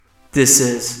This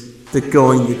is the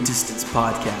Going the Distance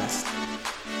podcast.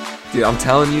 Dude, I'm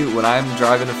telling you, when I'm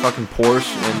driving a fucking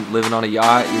Porsche and living on a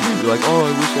yacht, you're gonna be like, oh,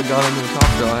 I wish I got into the top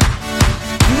shot.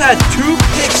 You had 2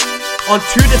 picks on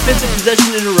 2 defensive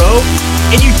possessions in a row,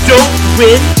 and you don't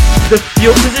win the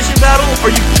field position battle?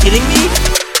 Are you kidding me?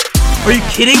 Are you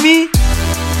kidding me?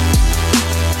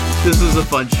 This is a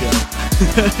fun show.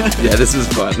 Yeah, this is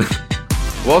fun.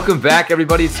 Welcome back,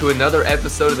 everybody, to another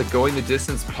episode of the Going the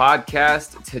Distance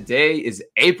podcast. Today is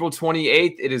April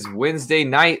 28th. It is Wednesday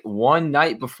night, one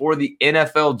night before the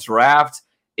NFL draft.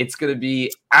 It's going to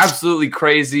be absolutely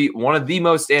crazy. One of the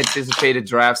most anticipated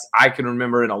drafts I can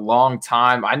remember in a long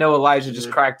time. I know Elijah just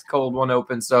cracked a cold one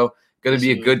open, so going to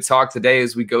be a good talk today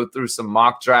as we go through some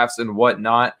mock drafts and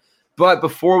whatnot. But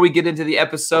before we get into the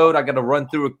episode, I got to run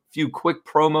through a few quick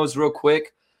promos real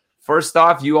quick. First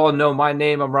off, you all know my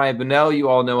name. I'm Ryan Bunnell. You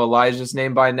all know Elijah's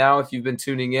name by now if you've been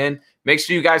tuning in. Make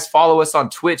sure you guys follow us on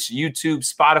Twitch, YouTube,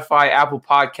 Spotify, Apple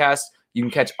Podcasts. You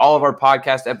can catch all of our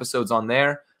podcast episodes on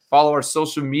there. Follow our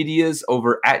social medias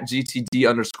over at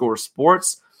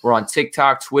GTD_sports. We're on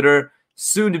TikTok, Twitter,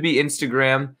 soon to be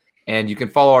Instagram. And you can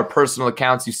follow our personal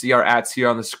accounts. You see our ats here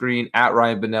on the screen, at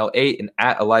Ryan Bunnell 8 and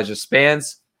at Elijah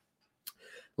Spans.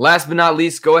 Last but not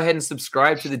least, go ahead and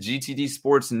subscribe to the GTD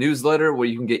Sports newsletter where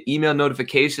you can get email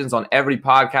notifications on every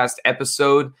podcast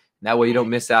episode. That way you don't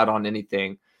miss out on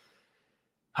anything.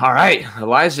 All right,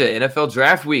 Elijah, NFL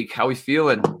draft week. How we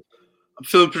feeling? I'm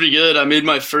feeling pretty good. I made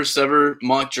my first ever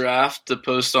mock draft to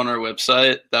post on our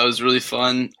website. That was really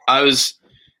fun. I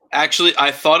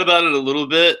thought about it a little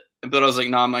bit, but I was like,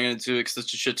 no, I'm not going to do it because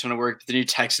it's a shit ton of work. But then you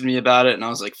texted me about it, and I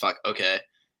was like, fuck, okay.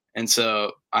 And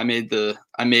so I made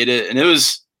it, and it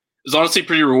was honestly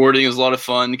pretty rewarding. It was a lot of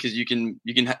fun because you can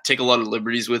take a lot of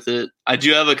liberties with it. I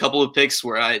do have a couple of picks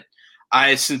where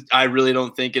I really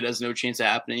don't think it has no chance of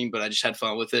happening, but I just had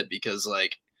fun with it because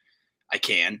like I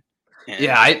can. And,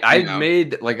 yeah, I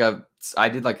did like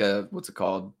a what's it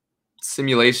called,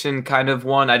 simulation kind of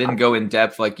one. I didn't go in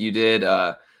depth like you did,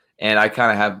 and I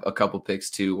kind of have a couple picks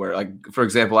too. Where like for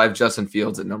example, I have Justin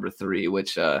Fields at number 3,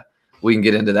 which we can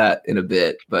get into that in a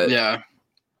bit. But yeah,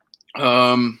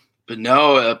 but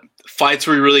no, fights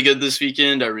were really good this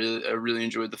weekend. I really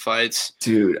enjoyed the fights,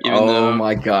 dude. Oh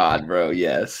my god, bro!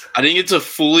 Yes, I didn't get to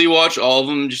fully watch all of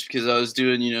them just because I was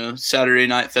doing Saturday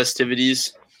night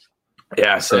festivities.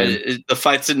 Yeah, so the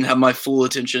fights didn't have my full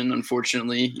attention,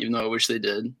 unfortunately, even though I wish they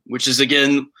did. Which is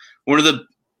again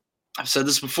I've said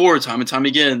this before, time and time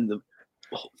again. The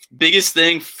biggest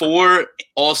thing for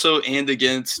also and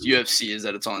against UFC is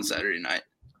that it's on Saturday night.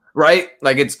 Right?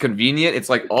 Like it's convenient. It's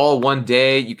like all one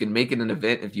day. You can make it an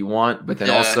event if you want, but then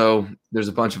also there's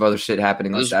a bunch of other shit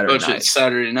happening on Saturday night.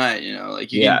 Saturday night,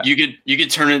 like you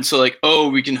could turn it into like, oh,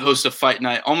 we can host a fight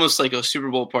night, almost like a Super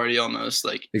Bowl party, almost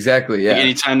like exactly. Yeah. Like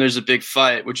anytime there's a big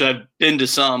fight, which I've been to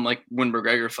some, like when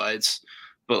McGregor fights,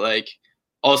 but like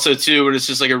also too when it's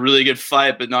just like a really good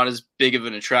fight, but not as big of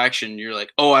an attraction. You're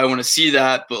like, oh, I want to see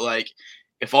that, but like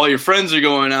if all your friends are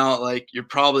going out, like you're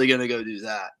probably gonna go do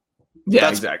that. Yeah,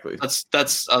 exactly.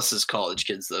 That's us as college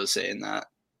kids, though, saying that.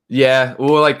 Yeah,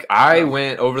 well, like I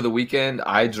went over the weekend.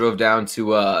 I drove down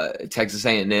to Texas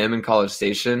A&M in College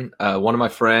Station. One of my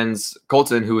friends,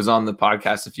 Colton, who was on the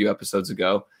podcast a few episodes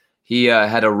ago, he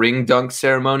had a ring dunk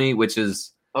ceremony, which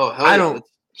is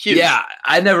huge. Yeah,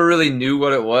 I never really knew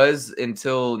what it was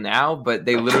until now, but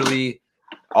they literally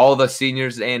all the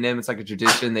seniors at A&M, it's like a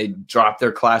tradition. They drop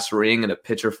their class ring in a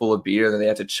pitcher full of beer, and then they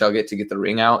have to chug it to get the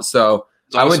ring out. So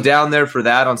I went down there for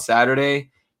that on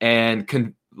Saturday,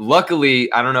 and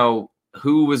luckily, I don't know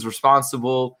who was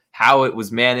responsible, how it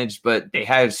was managed, but they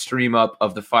had a stream up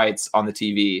of the fights on the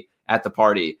TV at the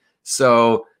party.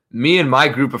 So me and my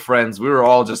group of friends, we were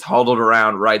all just huddled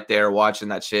around right there watching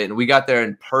that shit, and we got there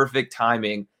in perfect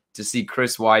timing to see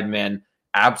Chris Weidman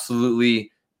absolutely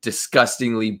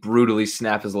disgustingly, brutally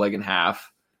snap his leg in half.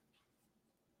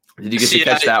 Did you get to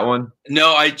catch that one?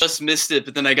 No, I just missed it,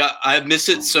 but then I missed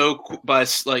it by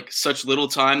like such little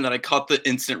time that I caught the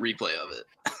instant replay of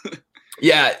it.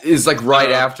 Yeah, it's like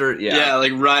right after. Yeah,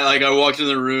 like right, like I walked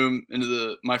into the room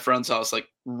my friend's house like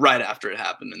right after it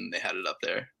happened, and they had it up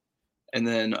there. And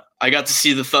then I got to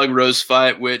see the Thug Rose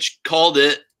fight, which called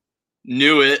it,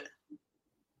 knew it.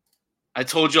 I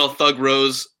told y'all Thug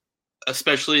Rose,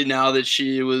 especially now that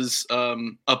she was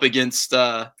up against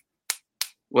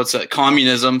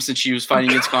communism, since she was fighting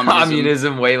against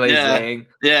communism. Weili Zhang.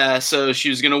 Yeah, so she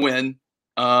was going to win.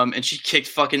 And she kicked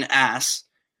fucking ass.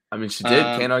 I mean, she did.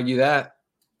 Can't argue that.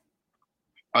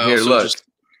 Here, look.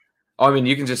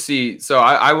 You can just see. So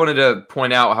I wanted to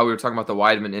point out how we were talking about the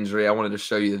Weidman injury. I wanted to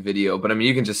show you the video. But, I mean,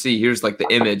 you can just see. Here's, like, the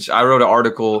image. I wrote an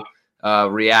article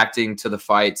reacting to the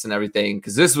fights and everything,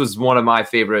 because this was one of my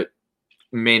favorite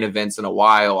main events in a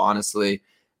while, honestly,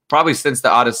 probably since the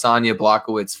Adesanya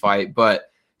Blachowicz fight. But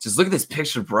just look at this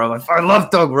picture, bro. I love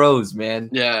Thug Rose, man.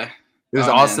 Yeah, it was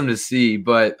awesome to see.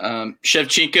 But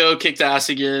Shevchenko kicked ass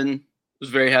again. Was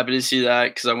very happy to see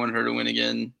that because I wanted her to win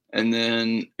again. And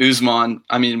then Usman.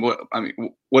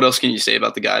 What else can you say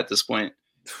about the guy at this point?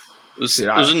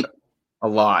 A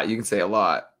lot. You can say a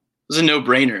lot. It was a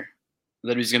no-brainer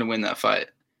that he's going to win that fight.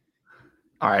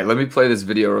 All right, let me play this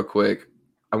video real quick.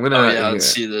 I'm gonna. Let's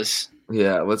see this.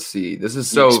 Yeah, let's see. This is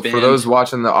so for those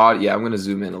watching the audio. Yeah, I'm gonna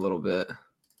zoom in a little bit.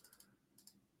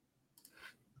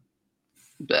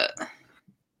 Bet.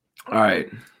 All right.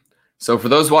 So for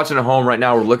those watching at home right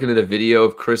now, we're looking at a video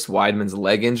of Chris Weidman's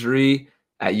leg injury.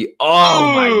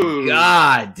 Oh my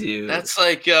god, dude! That's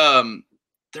like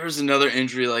there was another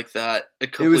injury like that a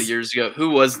couple of years ago. Who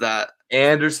was that?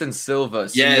 Anderson Silva.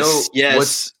 So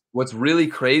yes. What's really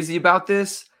crazy about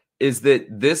this is that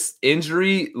this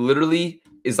injury literally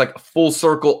is like a full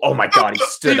circle. Oh my god, he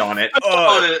stood on it.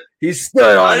 He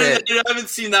stood on it. I haven't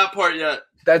seen that part yet.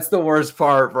 That's the worst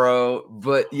part, bro.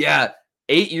 But yeah,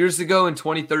 8 years ago in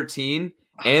 2013,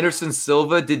 Anderson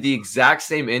Silva did the exact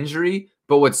same injury.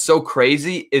 But what's so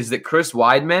crazy is that Chris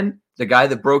Weidman, the guy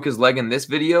that broke his leg in this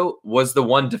video, was the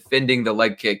one defending the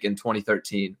leg kick in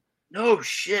 2013. No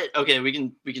shit. Okay, we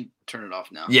can turn it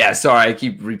off now. Yeah, sorry, I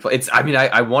keep replaying. It's. I mean,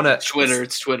 I want to.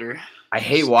 It's Twitter. I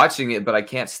hate watching it, but I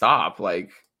can't stop.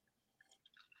 Like,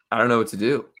 I don't know what to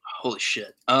do. Holy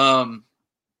shit. Yeah.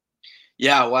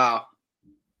 Wow.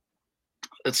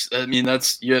 That's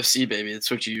UFC, baby. That's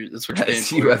what you're paying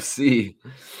for. UFC.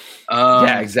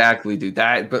 Yeah, exactly, dude.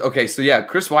 But okay, so yeah,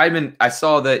 Chris Weidman, I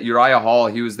saw that Uriah Hall,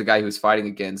 he was the guy he was fighting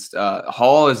against.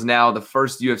 Hall is now the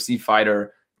first UFC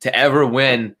fighter to ever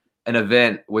win an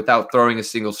event without throwing a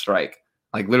single strike.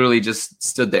 Like, literally just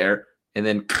stood there, and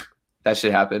then that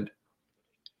shit happened.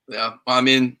 Yeah, I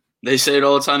mean, they say it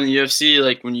all the time in the UFC,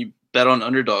 like, when you bet on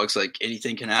underdogs, like,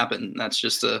 anything can happen. That's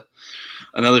just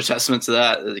another testament to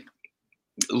that. Like,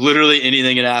 literally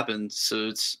anything can happen, so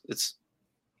it's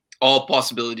all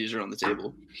possibilities are on the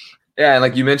table. Yeah, and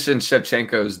like you mentioned,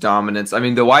 Shevchenko's dominance. I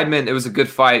mean, the Weidman, it was a good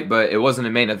fight, but it wasn't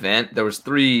a main event. There was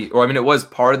it was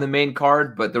part of the main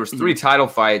card, but there was 3 title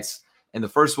fights, and the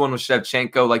first one was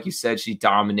Shevchenko. Like you said, she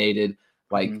dominated,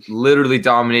 literally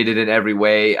dominated in every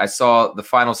way. I saw the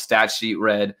final stat sheet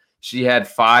read. She had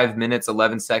 5 minutes,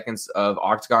 11 seconds of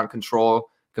octagon control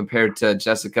compared to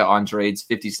Jessica Andrade's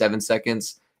 57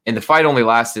 seconds, and the fight only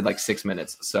lasted like 6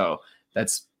 minutes. So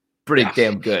that's pretty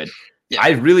damn good. Yeah.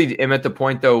 I really am at the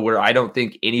point though where I don't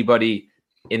think anybody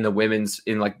in the women's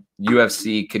in like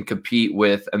UFC can compete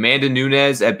with Amanda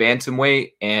Nunes at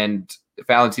bantamweight and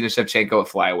Valentina Shevchenko at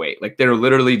flyweight. Like, they're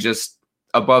literally just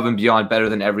above and beyond better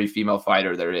than every female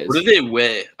fighter there is. What do they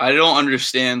weigh? I don't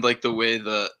understand like the way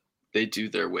that they do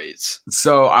their weights.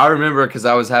 So I remember because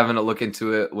I was having a look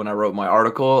into it when I wrote my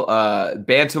article.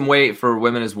 Bantamweight for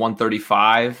women is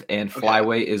 135 and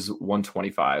flyweight is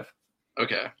 125.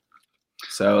 Okay.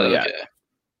 So yeah.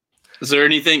 Is there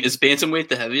anything? Is bantamweight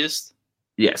the heaviest?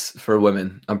 Yes, for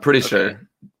women. I'm pretty sure.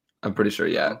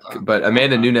 Yeah. But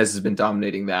Amanda Nunes has been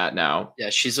dominating that now. Yeah,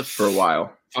 she's for a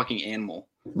while. Fucking animal.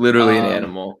 Literally an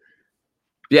animal.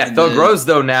 Yeah, Thug Rose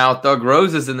though now. Thug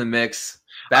Rose is in the mix.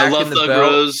 I love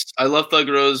Thug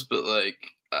Rose, but like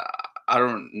I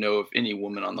don't know if any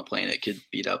woman on the planet could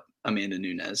beat up Amanda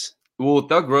Nunes. Well,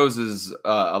 Thug Rose is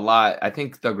a lot. I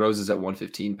think Thug Rose is at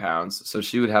 115 pounds, so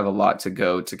she would have a lot to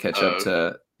go to catch up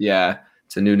to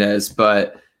Nunes.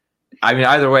 But I mean,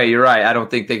 either way, you're right. I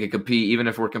don't think they could compete, even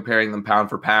if we're comparing them pound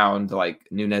for pound. Like,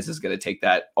 Nunes is going to take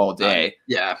that all day.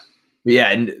 Yeah.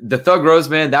 And the Thug Rose,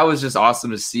 man, that was just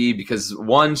awesome to see because,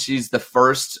 one, she's the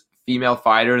first female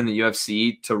fighter in the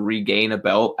UFC to regain a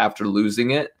belt after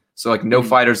losing it. So, like, no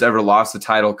fighters ever lost the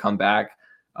title, come back.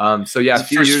 So yeah,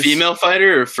 first female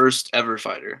fighter or first ever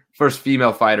fighter? First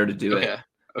female fighter to do it. Okay.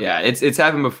 Yeah, it's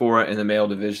happened before in the male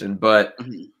division, but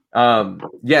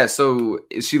so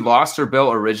she lost her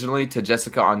belt originally to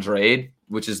Jessica Andrade,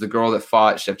 which is the girl that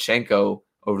fought Shevchenko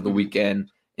over the weekend,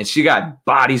 and she got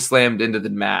body slammed into the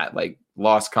mat, like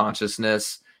lost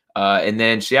consciousness, and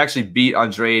then she actually beat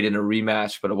Andrade in a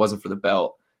rematch, but it wasn't for the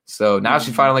belt. So now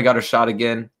she finally got her shot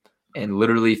again. And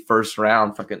literally first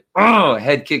round, fucking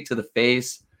head kick to the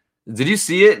face. Did you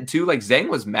see it too? Like, Zhang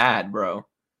was mad, bro.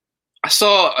 I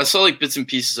saw like bits and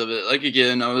pieces of it. Like,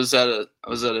 again, I was at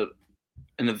an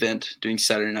event doing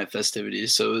Saturday night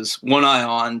festivities, so it was one eye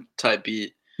on type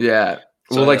beat. Yeah.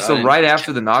 Well, so right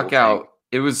after the knockout,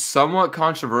 it was somewhat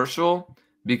controversial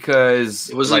because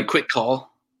it was like a quick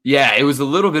call. Yeah, it was a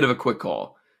little bit of a quick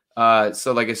call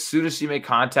So like as soon as she made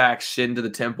contact, shin to the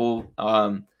temple,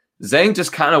 Zhang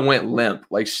just kind of went limp.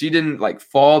 Like she didn't like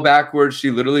fall backwards.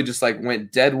 She literally just like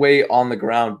went dead weight on the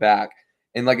ground back.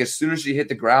 And like as soon as she hit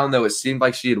the ground, though, it seemed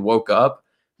like she had woke up.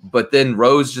 But then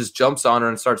Rose just jumps on her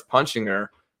and starts punching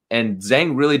her. And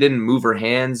Zhang really didn't move her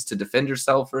hands to defend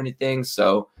herself or anything.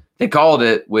 So they called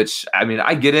it, which, I mean,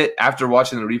 I get it. After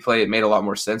watching the replay, it made a lot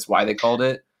more sense why they called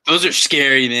it. Those are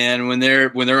scary, man. When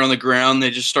they're on the ground,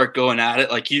 they just start going at it.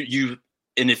 Like you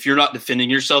and if you're not defending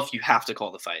yourself, you have to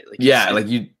call the fight. Like you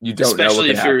don't know what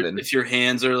could happen. If your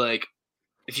hands are like,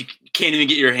 if you can't even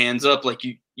get your hands up, like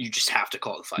you just have to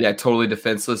call the fight. Yeah, totally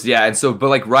defenseless. Yeah, and so, but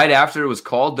like right after it was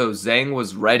called, though, Zhang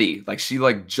was ready. Like she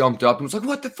like jumped up and was like,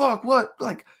 "What the fuck? What?"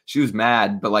 Like she was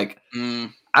mad, but like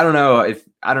I don't know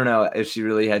if she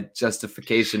really had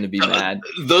justification to be mad.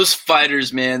 Those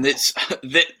fighters, man,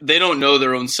 they don't know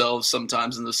their own selves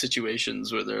sometimes in those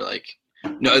situations where they're like,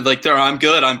 no, like I'm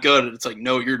good. And it's like,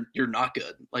 no, you're not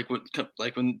good. Like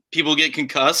when people get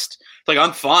concussed, it's like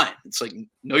I'm fine. It's like,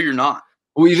 no, you're not.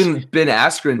 Well, even Ben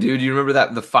Askren, dude, you remember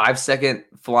the 5-second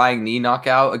flying knee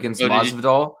knockout against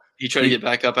Masvidal? He tried to get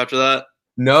back up after that?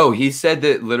 No, he said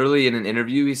that literally in an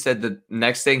interview, he said the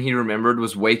next thing he remembered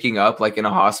was waking up like in a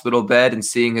hospital bed and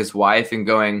seeing his wife and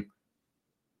going,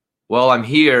 well, I'm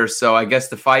here, so I guess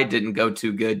the fight didn't go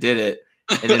too good, did it?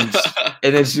 And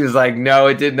then she was like, no,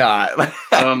 it did not.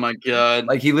 Oh my God.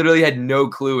 Like he literally had no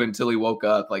clue until he woke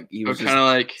up. Like he was just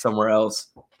like somewhere else.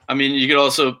 I mean, you could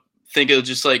also think of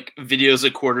just like videos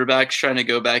of quarterbacks trying to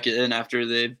go back in after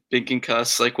they've been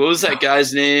concussed. Like what was that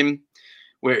guy's name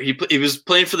where he was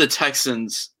playing for the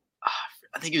Texans?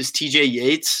 I think it was TJ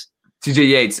Yates. TJ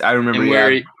Yates, I remember. And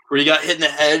where he got hit in the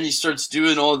head and he starts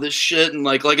doing all this shit and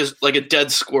like a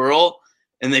dead squirrel.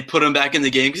 And they put him back in the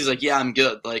game because he's like, yeah, I'm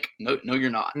good. Like, no, you're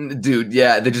not. Dude,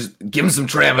 yeah, they just give him some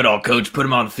Tramadol, coach. Put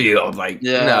him on the field. Like,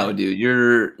 yeah. No, dude,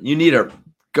 you need to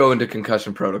go into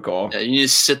concussion protocol. Yeah, you need to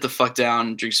sit the fuck down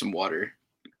and drink some water.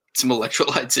 Some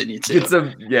electrolytes in you, too. Get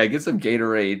some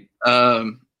Gatorade.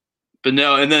 But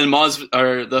no, and then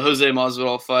the Jose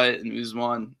Masvidal fight and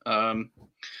Usman.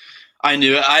 I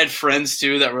knew it. I had friends,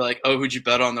 too, that were like, oh, who'd you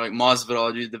bet on? They're like,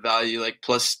 Masvidal, dude, the value, like,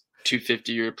 plus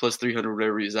 250 or plus 300,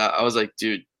 whatever he's at. I was like,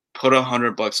 dude, put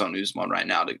 $100 on Usman right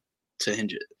now to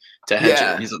hinge it.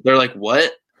 They're like,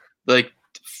 what? Like,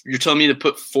 you're telling me to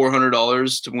put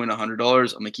 $400 to win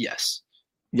 $100? I'm like, yes.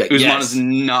 Yeah, Usman is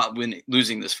not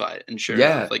losing this fight. And sure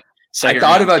enough, like, I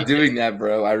thought about doing that,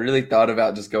 bro. I really thought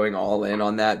about just going all in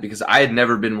on that because I had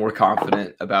never been more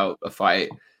confident about a fight.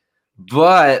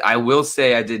 But I will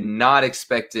say I did not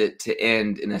expect it to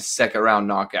end in a second round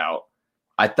knockout.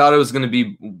 I thought it was going to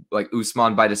be like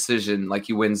Usman by decision, like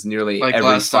he wins nearly like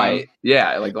every fight. Time.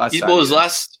 Yeah, like last time. Well, his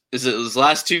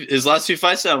last two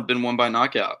fights have been won by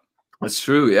knockout. That's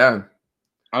true. Yeah.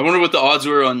 I wonder what the odds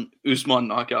were on Usman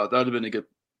knockout. That would have been a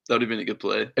good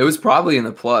play. It was probably in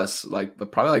the plus,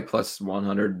 probably like plus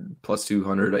 100, plus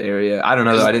 200 area. I don't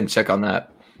know though. I didn't check on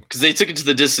that because they took it to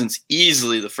the distance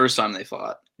easily the first time they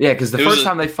fought. Yeah, because the first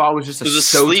time they fought was just a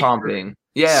stomping.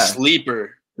 Yeah,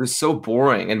 sleeper. It was so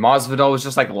boring, and Masvidal was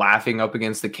just like laughing up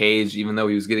against the cage, even though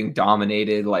he was getting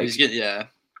dominated. Like, it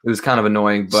was kind of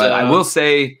annoying. But I will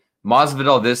say,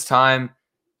 Masvidal this time,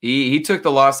 he took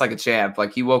the loss like a champ.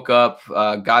 Like he woke up,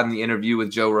 got in the interview with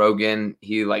Joe Rogan.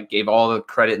 He like gave all the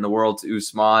credit in the world to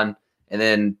Usman, and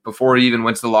then before he even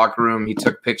went to the locker room, he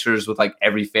took pictures with like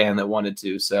every fan that wanted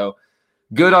to. So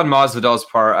good on Masvidal's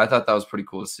part. I thought that was pretty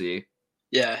cool to see.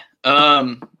 Yeah.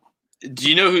 Do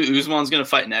you know who Usman's gonna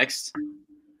fight next?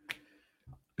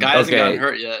 Guy hasn't gotten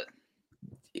hurt yet.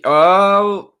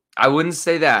 Oh, I wouldn't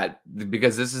say that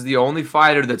because this is the only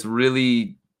fighter that's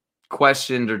really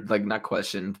questioned or like not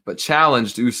questioned, but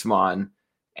challenged Usman,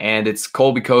 and it's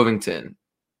Colby Covington.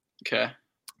 Okay.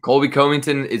 Colby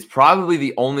Covington is probably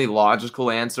the only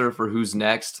logical answer for who's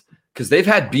next because they've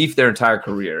had beef their entire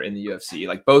career in the UFC.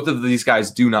 Like both of these guys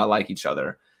do not like each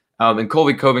other. And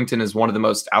Colby Covington is one of the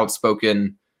most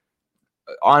outspoken,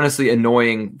 honestly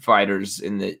annoying fighters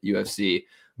in the UFC.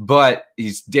 But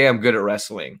he's damn good at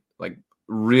wrestling, like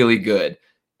really good.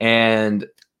 And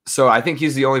so I think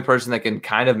he's the only person that can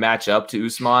kind of match up to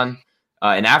Usman.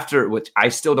 And after, which I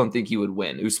still don't think he would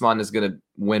win. Usman is going to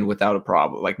win without a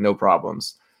problem, like no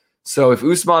problems. So if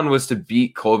Usman was to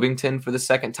beat Covington for the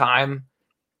second time,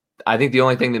 I think the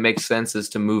only thing that makes sense is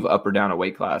to move up or down a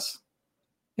weight class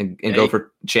and go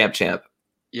for champ.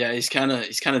 Yeah, he's kind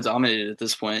of dominated at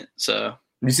this point. So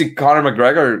you see, Conor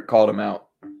McGregor called him out.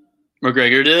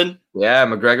 McGregor did? Yeah,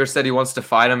 McGregor said he wants to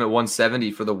fight him at 170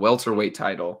 for the welterweight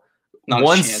title. Not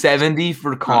 170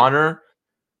 for Conor?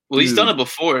 Well, dude, he's done it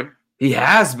before. He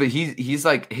has, but he's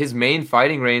like his main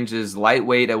fighting range is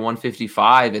lightweight at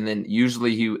 155, and then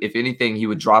usually if anything, he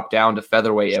would drop down to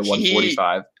featherweight at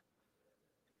 145.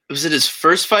 Was it his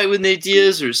first fight with Nate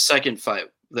Diaz or his second fight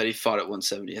that he fought at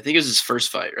 170? I think it was his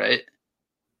first fight, right?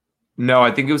 No,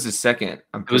 I think it was his second.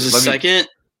 It was his second?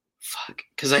 Fuck.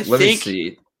 Because I let me think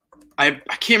see. I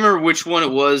can't remember which one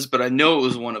it was, but I know it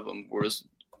was one of them. Where it was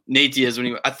Nate Diaz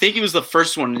I think it was the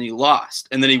first one and he lost,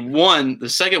 and then he won the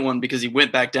second one because he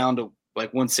went back down to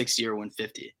like 160 or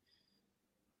 150.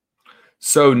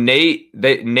 So Nate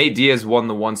Diaz won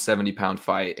the 170-pound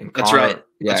fight, and that's right.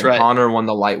 Yeah, that's right. Conor won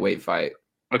the lightweight fight.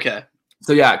 Okay.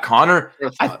 So yeah, Conor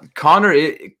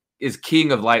is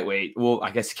king of lightweight. Well,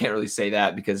 I guess you can't really say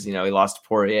that because he lost to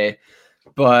Poirier,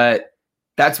 but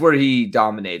that's where he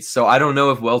dominates. So I don't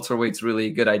know if welterweight's really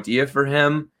a good idea for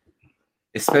him,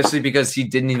 especially because he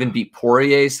didn't even beat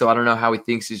Poirier. So I don't know how he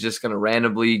thinks he's just going to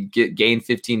randomly gain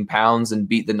 15 pounds and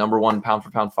beat the number one pound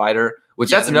for pound fighter.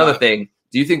 That's another thing.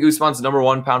 Do you think Usman's number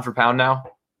one pound for pound now?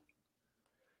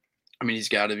 I mean, he's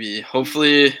got to be.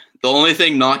 Hopefully, the only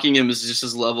thing knocking him is just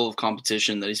his level of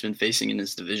competition that he's been facing in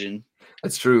his division.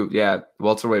 That's true. Yeah,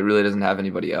 welterweight really doesn't have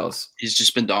anybody else. He's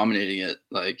just been dominating it.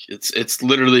 Like it's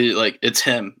literally like it's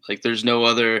him. Like there's no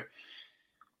other.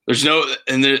 Is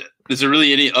there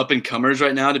really any up and comers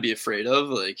right now to be afraid of?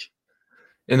 Like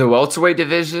in the welterweight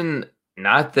division,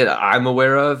 not that I'm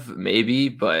aware of. Maybe,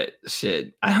 but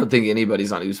shit, I don't think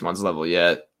anybody's on Usman's level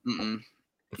yet.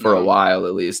 For a while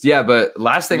at least. Yeah, but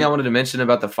last thing I wanted to mention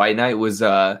about the fight night was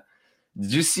did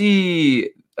you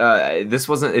see it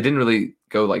didn't really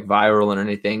go like viral or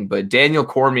anything, but Daniel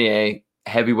Cormier,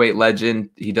 heavyweight legend,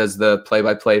 he does the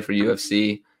play-by-play for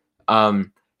UFC.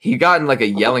 He got in like a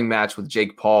yelling match with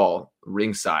Jake Paul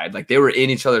ringside. Like they were in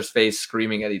each other's face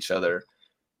screaming at each other.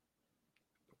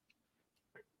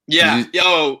 Yeah.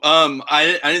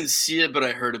 I didn't see it, but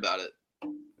I heard about it.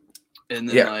 And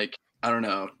then I don't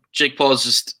know. Jake Paul is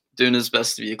just doing his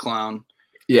best to be a clown.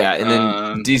 Yeah, and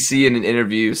then DC in an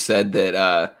interview said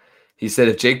that he said,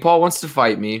 if Jake Paul wants to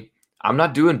fight me, I'm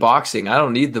not doing boxing. I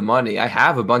don't need the money. I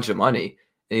have a bunch of money.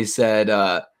 And he said,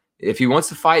 if he wants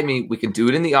to fight me, we can do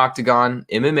it in the octagon,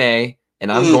 MMA, and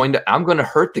I'm going to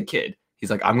hurt the kid. He's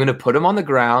like, I'm going to put him on the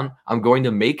ground. I'm going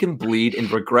to make him bleed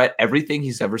and regret everything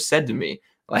he's ever said to me.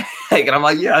 Like, and I'm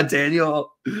like, yeah,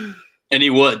 Daniel. And he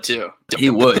would too. He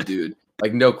would, dude.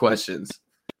 Like, no questions.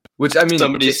 Which, I mean,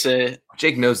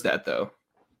 Jake knows that, though.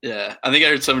 Yeah, I think I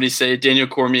heard somebody say Daniel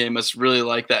Cormier must really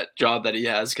like that job that he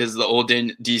has because the old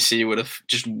DC would have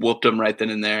just whooped him right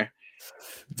then and there.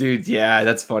 Dude, yeah,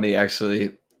 that's funny,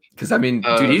 actually. Because, I mean,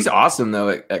 dude, he's awesome, though,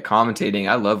 at commentating.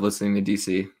 I love listening to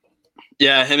DC.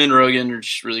 Yeah, him and Rogan are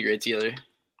just really great together.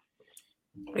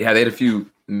 Yeah, they had a few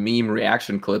meme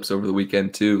reaction clips over the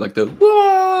weekend, too. Like the,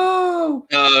 whoa!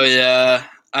 Oh, yeah.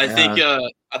 I think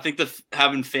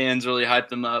having fans really hyped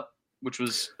them up, which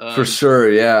was for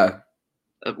sure, yeah.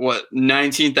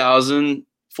 19,000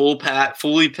 fully packed,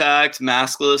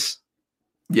 maskless.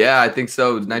 Yeah, I think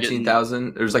so.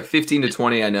 19,000. There's like 15 to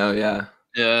 20. I know. Yeah.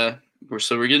 Yeah,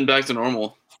 we're getting back to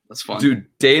normal. That's fun, dude.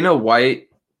 Dana White.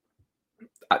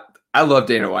 I love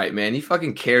Dana White, man. He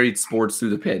fucking carried sports through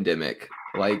the pandemic.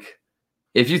 Like,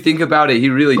 if you think about it, he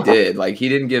really did. Like, he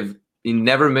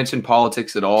never mentioned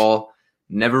politics at all.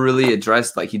 Never really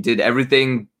addressed, like, he did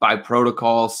everything by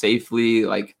protocol safely,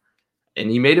 like, and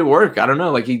he made it work. I don't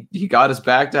know, like, he got us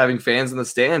back to having fans in the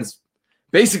stands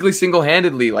basically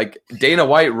single-handedly. Like, Dana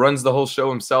White runs the whole show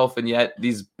himself, and yet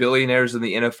these billionaires in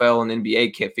the NFL and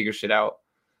NBA can't figure shit out.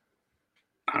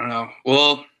 I don't know.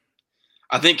 Well,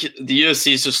 I think the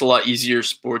UFC is just a lot easier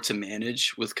sport to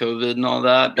manage with COVID and all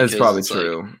that. That's probably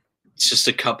true. Like, it's just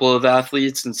a couple of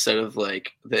athletes instead of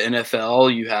like the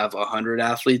NFL. You have 100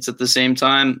 athletes at the same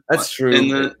time. That's true. In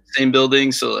the same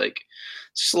building. So like,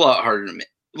 it's just a lot harder to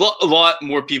a lot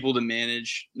more people to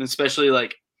manage, and especially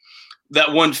like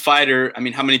that one fighter. I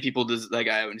mean, how many people does that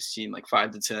guy have in his team? Like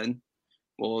 5 to 10.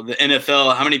 Well, the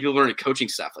NFL, how many people are in a coaching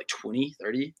staff? Like 20,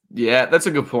 30? Yeah, that's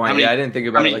a good point. I didn't think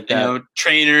about it like that.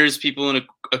 Trainers, people in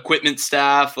equipment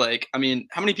staff. Like, I mean,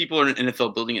 how many people are in an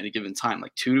NFL building at a given time?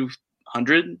 Like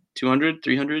 200, 200,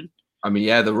 300? I mean,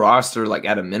 yeah, the roster, like,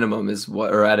 at a minimum is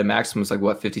what, or at a maximum is like,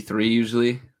 what, 53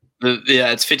 usually?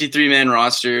 It's 53-man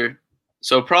roster.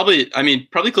 So probably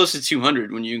close to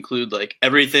 200 when you include, like,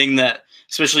 everything that,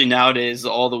 especially nowadays,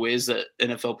 all the ways that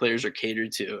NFL players are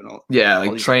catered to. And all, yeah,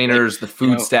 like trainers, the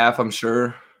food staff, I'm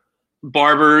sure.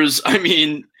 Barbers, I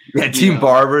mean. Yeah, team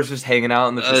barbers just hanging out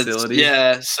in the facility.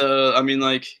 Yeah, so, I mean,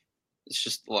 like, it's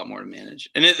just a lot more to manage.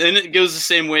 And it goes the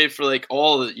same way for, like,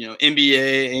 all the,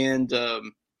 NBA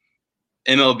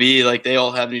MLB, like they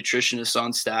all have nutritionists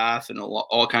on staff and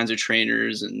all kinds of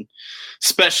trainers and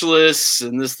specialists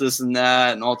and this and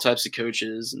that and all types of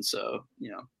coaches. And so,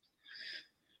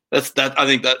 that's that. I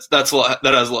think that's a lot.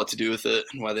 That has a lot to do with it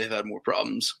and why they've had more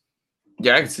problems.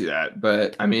 Yeah, I can see that.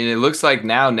 But I mean, it looks like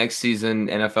now next season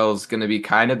NFL is going to be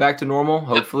kind of back to normal.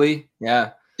 Hopefully,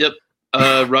 Yep.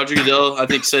 Roger Goodell, I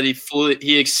think, said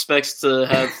he expects to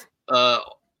have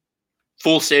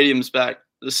full stadiums back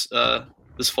this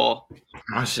fall.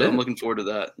 Oh shit! So I'm looking forward to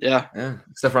that. Yeah.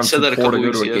 Except for I'm too poor to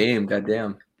go to a game.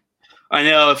 Goddamn. I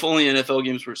know. If only NFL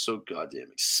games were so goddamn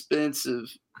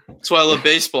expensive. That's why I love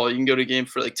baseball. You can go to a game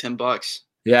for like $10.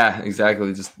 Yeah,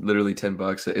 exactly. Just literally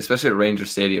 $10, especially at Ranger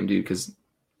Stadium, dude, because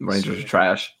Rangers are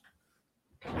trash.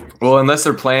 Well, unless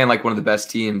they're playing like one of the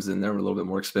best teams, then they're a little bit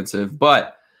more expensive.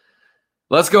 But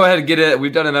let's go ahead and get it.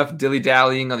 We've done enough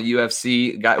dilly-dallying on the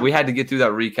UFC. We had to get through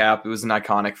that recap. It was an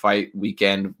iconic fight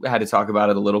weekend. We had to talk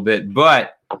about it a little bit.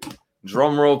 But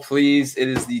drum roll, please. It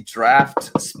is the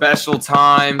draft special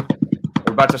time.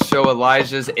 We're about to show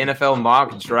Elijah's NFL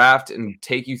mock draft and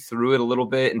take you through it a little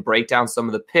bit and break down some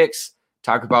of the picks.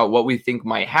 Talk about what we think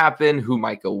might happen, who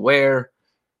might go where.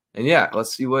 And yeah,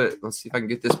 let's see if I can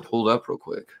get this pulled up real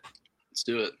quick. Let's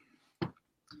do it.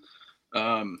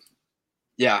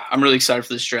 Yeah, I'm really excited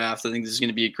for this draft. I think this is going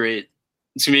to be a great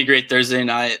Thursday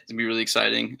night. It's going to be really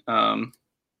exciting. I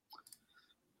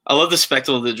love the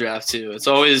spectacle of the draft too. It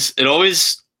always,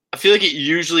 I feel like it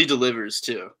usually delivers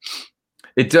too.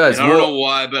 It does. And I don't know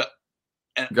why, but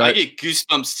I get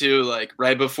goosebumps too, like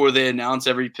right before they announce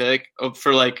every pick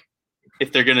for like,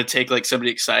 if they're going to take like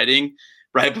somebody exciting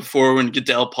right before when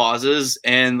Goodell pauses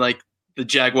and like the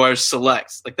Jaguars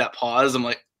selects like that pause. I'm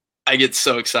like, I get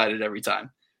so excited every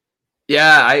time.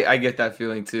 Yeah, I get that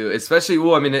feeling too. Especially,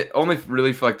 it only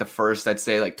really for like the first, I'd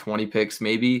say like 20 picks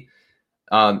maybe.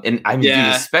 And I mean,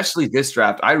 dude, especially this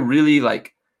draft, I really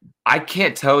I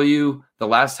can't tell you the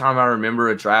last time I remember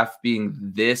a draft being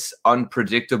this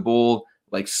unpredictable,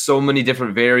 like so many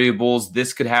different variables.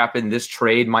 This could happen. This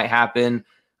trade might happen.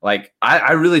 Like,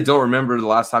 I really don't remember the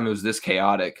last time it was this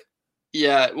chaotic.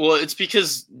 Yeah, well, it's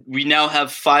because we now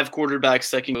have 5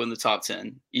 quarterbacks that can go in the top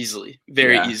 10 easily,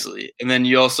 very easily. And then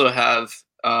you also have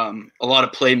a lot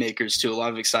of playmakers too, a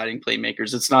lot of exciting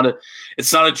playmakers. It's not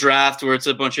a draft where it's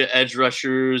a bunch of edge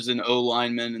rushers and O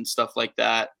linemen and stuff like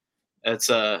that. It's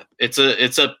a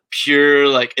pure,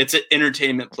 like, it's an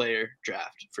entertainment player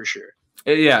draft for sure.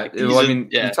 Yeah,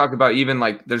 you talk about even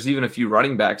like there's even a few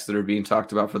running backs that are being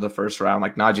talked about for the first round,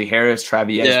 like Najee Harris,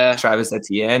 Travis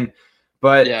Etienne.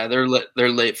 But yeah, they're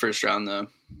late first round though.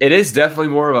 It is definitely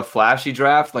more of a flashy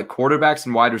draft. Like quarterbacks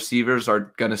and wide receivers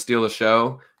are gonna steal the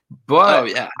show.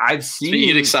 But I've seen what you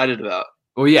get excited about.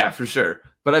 Well, yeah, for sure.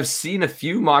 But I've seen a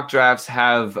few mock drafts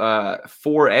have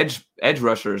 4 edge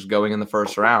rushers going in the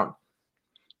first round.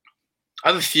 I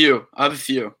have a few.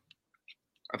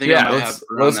 I think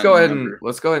let's go ahead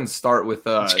and start with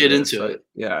let's get into it.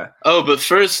 Yeah. Oh, but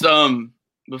first,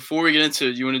 before we get into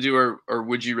it, you want to do our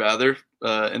Would You Rather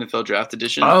NFL Draft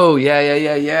Edition? Oh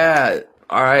yeah.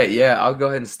 All right, yeah, I'll go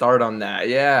ahead and start on that.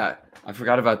 Yeah, I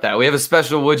forgot about that. We have a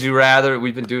special Would You Rather.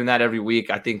 We've been doing that every week.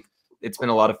 I think it's been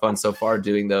a lot of fun so far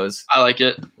doing those. I like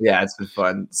it. Yeah, it's been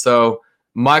fun. So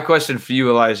my question for you,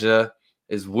 Elijah,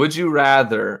 is would you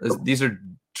rather? These are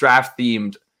draft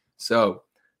themed. So,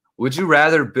 would you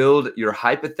rather build your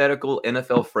hypothetical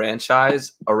NFL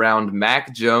franchise around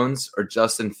Mac Jones or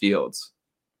Justin Fields?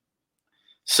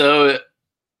 So,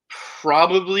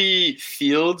 probably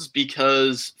Fields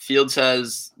because Fields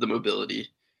has the mobility.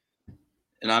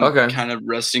 And I'm kind of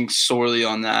resting sorely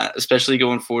on that, especially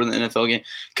going forward in the NFL game.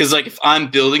 Because, like, if I'm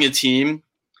building a team,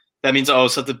 that means I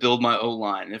also have to build my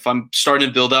O-line. If I'm starting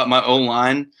to build out my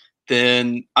O-line,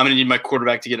 then I'm going to need my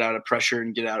quarterback to get out of pressure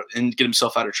and get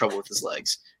himself out of trouble with his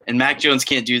legs. And Mac Jones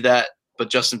can't do that, but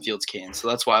Justin Fields can. So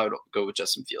that's why I would go with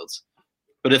Justin Fields.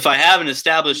 But if I have an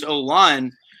established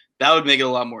O-line, that would make it a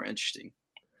lot more interesting.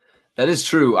 That is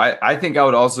true. I think I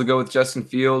would also go with Justin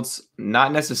Fields,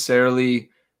 not necessarily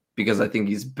because I think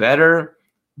he's better,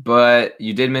 but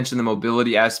you did mention the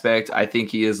mobility aspect. I think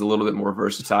he is a little bit more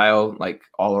versatile, like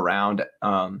all around.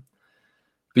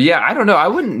 But yeah, I don't know. I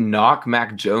wouldn't knock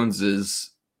Mac Jones's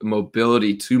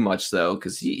mobility too much though,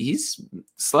 because he's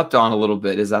slept on a little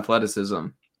bit, his athleticism.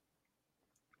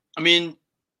 I mean,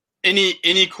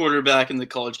 any quarterback in the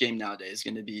college game nowadays is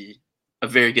going to be a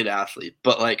very good athlete,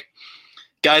 but like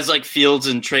guys like Fields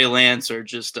and Trey Lance are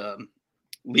just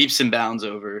leaps and bounds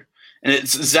over. And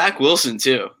it's Zach Wilson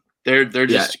too. They're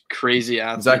just crazy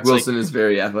athletes. Zach Wilson is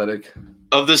very athletic.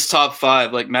 Of this top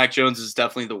 5, like Mac Jones is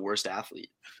definitely the worst athlete.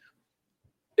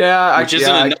 Yeah,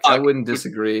 I wouldn't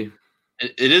disagree.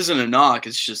 It isn't a knock.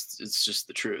 It's just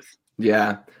the truth.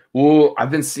 Yeah. Well,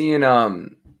 I've been seeing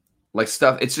like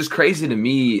stuff. It's just crazy to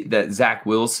me that Zach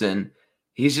Wilson,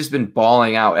 he's just been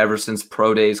balling out ever since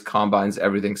pro days, combines,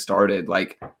 everything started.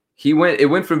 Like it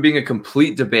went from being a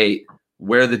complete debate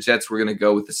where the Jets were going to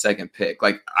go with the second pick.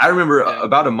 Like I remember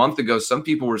about a month ago, some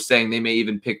people were saying they may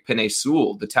even pick Penei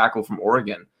Sewell, the tackle from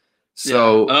Oregon.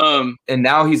 So, and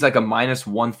now he's like a minus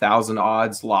 1,000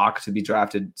 odds lock to be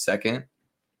drafted second.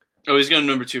 Oh, he's going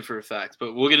number 2 for a fact,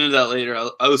 but we'll get into that later.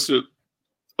 I listened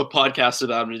to a podcast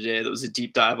about him today that was a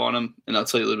deep dive on him, and I'll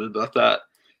tell you a little bit about that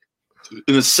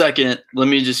in a second. Let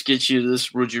me just get you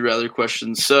this would you rather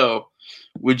question. So,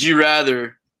 would you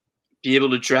rather be able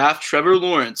to draft Trevor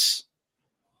Lawrence,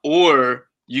 or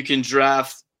you can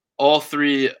draft all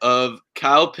 3 of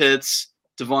Kyle Pitts,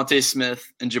 Devontae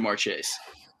Smith, and Jamar Chase?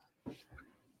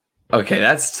 Okay,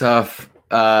 that's tough.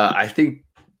 I think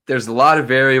there's a lot of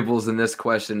variables in this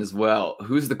question as well.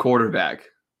 Who's the quarterback?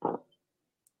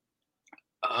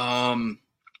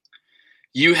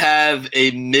 You have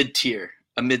a mid-tier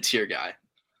guy.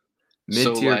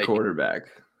 Mid-tier quarterback.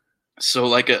 So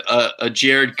like a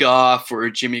Jared Goff or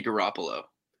a Jimmy Garoppolo.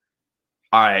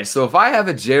 All right, so if I have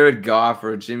a Jared Goff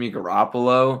or a Jimmy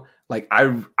Garoppolo, like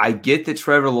I get that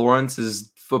Trevor Lawrence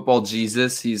is football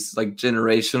Jesus. He's like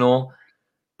generational.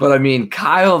 But I mean,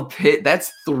 Kyle Pitt,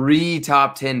 that's 3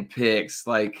 top 10 picks.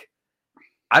 Like,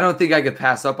 I don't think I could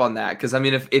pass up on that. Because I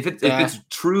mean, if it's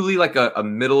truly like a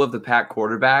middle of the pack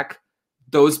quarterback,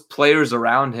 those players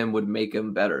around him would make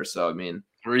him better. So I mean,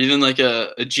 or even like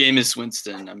a Jameis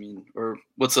Winston. I mean, or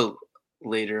what's a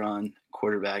later on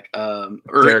quarterback?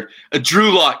 Or a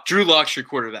Drew Lock. Drew Lock's your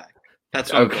quarterback.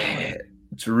 That's what okay.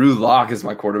 Drew Lock is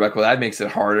my quarterback. Well, that makes it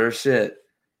harder. Shit.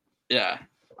 Yeah.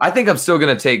 I think I'm still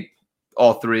gonna take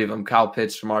all 3 of them: Kyle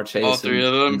Pitts, Jamar Chase, all 3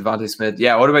 of them, and Devontae Smith.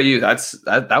 Yeah. What about you?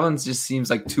 That one just seems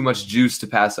like too much juice to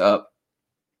pass up.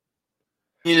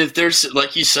 I mean, if there's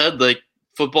like you said, like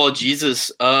football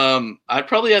Jesus, I'd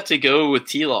probably have to go with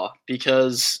T-Law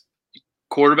because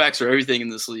quarterbacks are everything in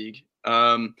this league.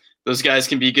 Those guys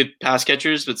can be good pass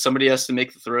catchers, but somebody has to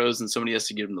make the throws and somebody has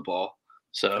to give them the ball.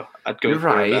 So I'd go with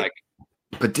quarterback.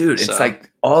 But dude, it's like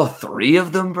all 3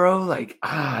 of them, bro. Like,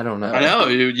 I don't know. I know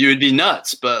you would be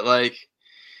nuts, but like,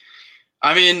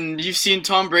 I mean, you've seen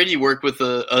Tom Brady work with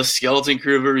a skeleton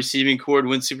crew of a receiving corps to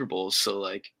win Super Bowls. So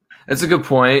like, that's a good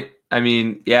point. I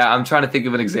mean, yeah, I'm trying to think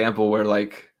of an example where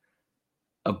like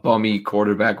a bummy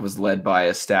quarterback was led by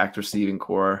a stacked receiving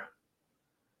corps.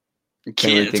 You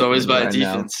can't. It's always by a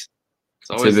defense. It's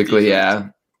always typically, defense. Yeah.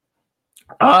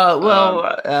 No,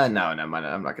 I'm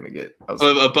not gonna get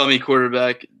a bummy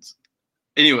quarterback.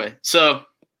 Anyway, so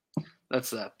that's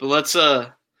that. But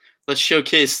let's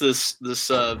showcase this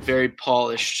very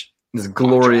polished, this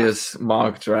glorious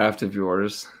mock draft of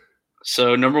yours.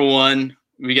 So number 1,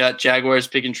 we got Jaguars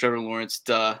picking Trevor Lawrence.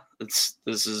 Duh, this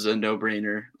is a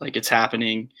no-brainer. Like it's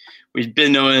happening. We've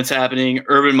been knowing it's happening.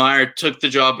 Urban Meyer took the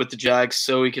job with the Jags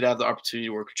so he could have the opportunity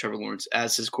to work with Trevor Lawrence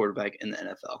as his quarterback in the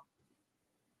NFL.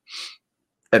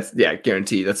 That's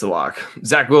guaranteed. That's a lock.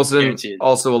 Zach Wilson, guaranteed.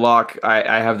 Also a lock.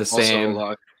 I have the same. Also a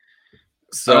lock.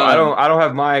 So I don't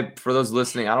have for those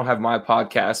listening, I don't have my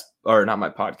podcast, or not my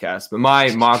podcast, but my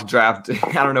mock draft.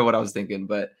 I don't know what I was thinking,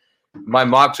 but my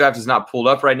mock draft is not pulled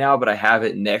up right now, but I have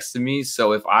it next to me.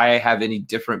 So if I have any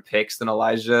different picks than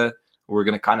Elijah, we're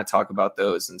going to kind of talk about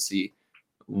those and see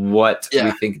what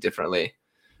we think differently.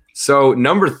 So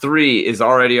number 3 is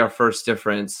already our first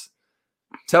difference.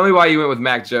 Tell me why you went with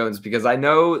Mac Jones, because I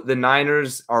know the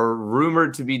Niners are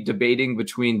rumored to be debating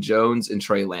between Jones and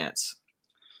Trey Lance.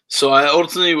 So I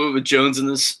ultimately went with Jones in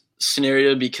this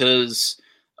scenario because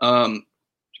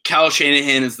Kyle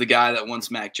Shanahan is the guy that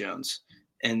wants Mac Jones.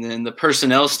 And then the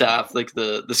personnel staff, like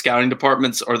the scouting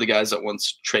departments, are the guys that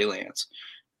wants Trey Lance.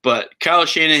 But Kyle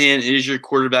Shanahan is your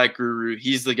quarterback guru.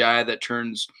 He's the guy that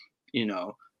turns,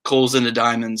 coals into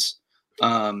diamonds.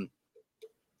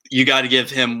 You got to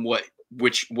give him what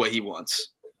he wants,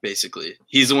 basically.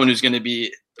 He's the one who's going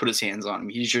to put his hands on him.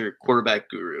 He's your quarterback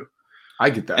guru. I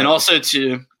get that. And also,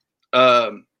 too,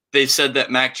 they've said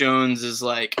that Mac Jones is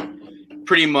like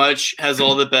pretty much has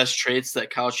all the best traits that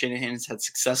Kyle Shanahan has had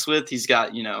success with. He's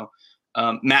got,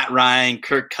 Matt Ryan,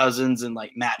 Kirk Cousins, and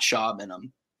like Matt Schaub in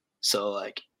him. So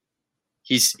like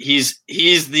he is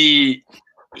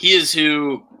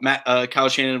who Kyle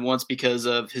Shanahan wants because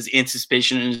of his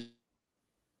anticipation.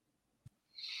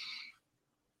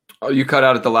 Oh, you cut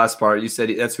out at the last part. You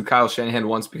said that's who Kyle Shanahan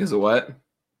wants because of what?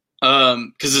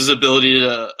 Because his ability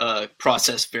to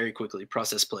process very quickly,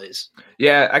 process plays.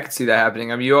 Yeah, I could see that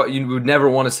happening. I mean, you would never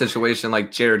want a situation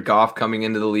like Jared Goff coming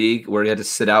into the league where he had to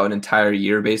sit out an entire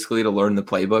year basically to learn the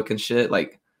playbook and shit.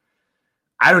 Like,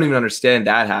 I don't even understand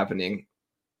that happening.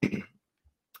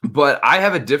 But I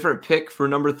have a different pick for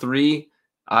number 3.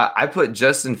 I put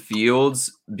Justin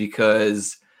Fields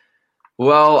because,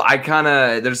 well,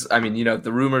 the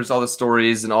rumors, all the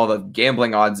stories, and all the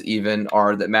gambling odds even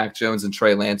are that Mac Jones and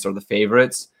Trey Lance are the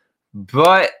favorites.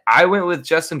 But I went with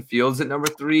Justin Fields at number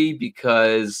 3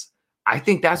 because I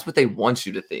think that's what they want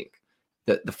you to think.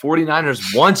 The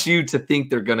 49ers want you to think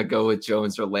they're going to go with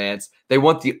Jones or Lance. They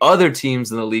want the other teams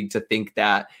in the league to think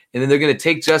that. And then they're going to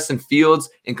take Justin Fields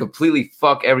and completely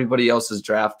fuck everybody else's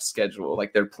draft schedule,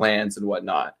 like their plans and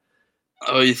whatnot.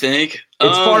 Oh, you think?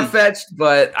 It's far-fetched,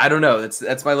 but I don't know.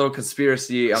 That's my little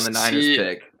conspiracy on the Niners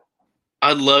pick.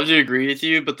 I'd love to agree with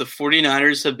you, but the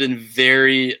 49ers have been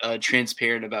very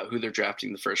transparent about who they're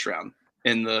drafting the first round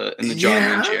in the John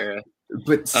Lynch era.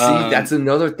 But see, that's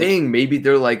another thing. Maybe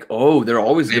they're like, oh, they're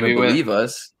always going to believe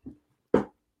us.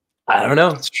 I don't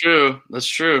know. That's true.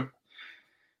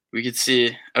 We could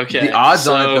see. Okay. The odds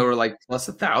on it, though, are like plus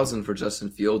 1,000 for Justin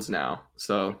Fields now.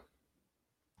 So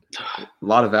a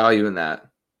lot of value in that.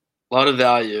 A lot of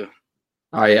value.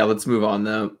 All right, yeah, let's move on,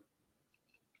 though.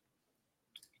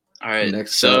 All right.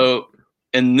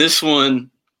 In this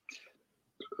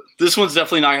one's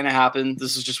definitely not going to happen.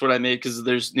 This is just what I made because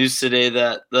there's news today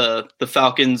that the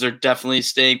Falcons are definitely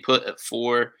staying put at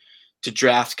 4 to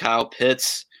draft Kyle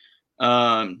Pitts.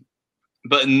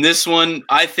 But in this one,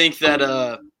 I think that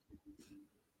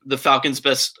the Falcons'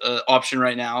 best option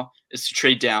right now is to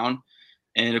trade down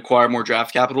and acquire more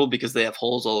draft capital because they have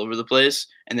holes all over the place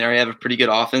and they already have a pretty good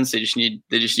offense. They just need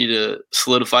to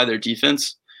solidify their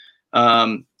defense.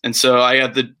 And so I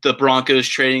have the Broncos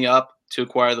trading up to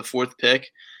acquire the 4th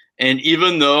pick. And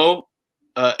even though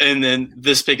and then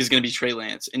this pick is going to be Trey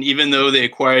Lance. And even though they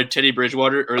acquired Teddy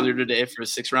Bridgewater earlier today for a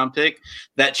 6th-round pick,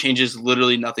 that changes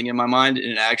literally nothing in my mind.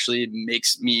 And it actually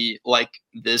makes me like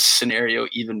this scenario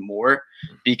even more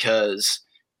because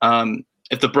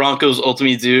if the Broncos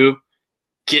ultimately do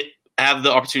have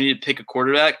the opportunity to pick a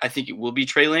quarterback, I think it will be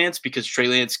Trey Lance because Trey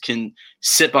Lance can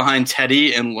sit behind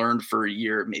Teddy and learn for a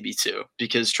year, maybe 2,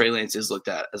 because Trey Lance is looked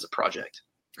at as a project.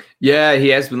 Yeah, he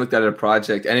has been looked at as a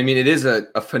project. And I mean, it is a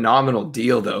phenomenal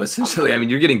deal, though, essentially. I mean,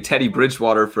 you're getting Teddy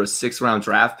Bridgewater for a 6th-round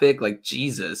draft pick. Like,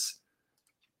 Jesus.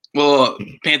 Well,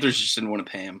 Panthers just didn't want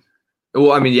to pay him.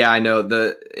 Well, I mean, yeah, I know.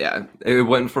 It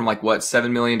went from like, what,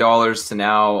 $7 million to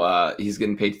now he's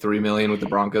getting paid $3 million with the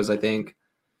Broncos, I think.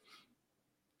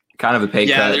 Kind of a pay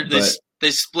cut. Yeah,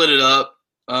 they split it up.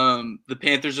 The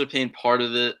Panthers are paying part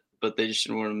of it, but they just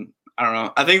didn't want him. I don't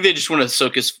know. I think they just want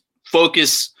to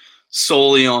focus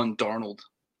solely on Darnold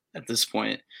at this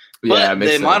point. But yeah,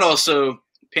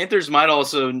 Panthers might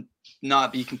also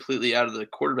not be completely out of the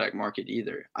quarterback market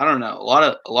either. I don't know. A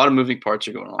lot of moving parts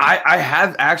are going on. I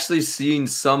have actually seen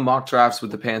some mock drafts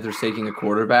with the Panthers taking a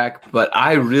quarterback, but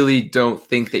I really don't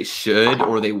think they should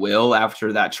or they will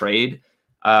after that trade.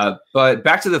 But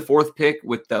back to the 4th pick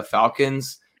with the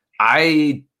Falcons,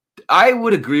 I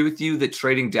would agree with you that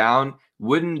trading down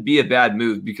wouldn't be a bad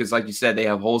move because, like you said, they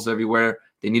have holes everywhere.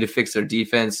 They need to fix their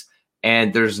defense,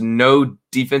 and there's no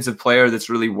defensive player that's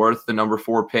really worth the number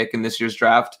 4 pick in this year's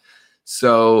draft.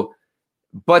 So,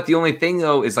 but the only thing,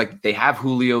 though, is like they have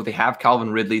Julio, they have Calvin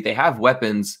Ridley, they have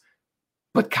weapons,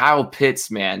 but Kyle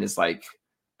Pitts, man, is like,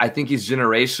 I think he's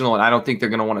generational, and I don't think they're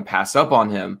going to want to pass up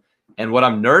on him. And what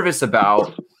I'm nervous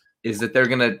about is that they're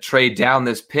going to trade down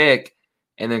this pick,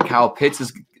 and then Kyle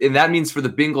Pitts and that means for the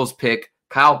Bengals pick,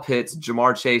 Kyle Pitts,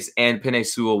 Jamar Chase, and Penei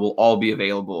Sewell will all be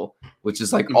available, which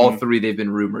is like all 3 they've been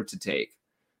rumored to take.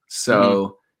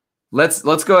 So let's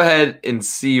go ahead and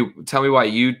see. Tell me why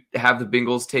you have the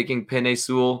Bengals taking Penei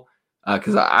Sewell,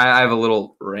 because I have a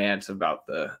little rant about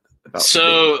the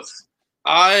Bengals.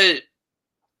 I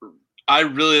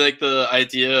really like the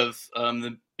idea of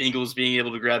the Bengals being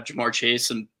able to grab Jamar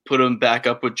Chase and put him back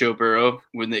up with Joe Burrow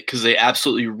because they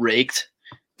absolutely raked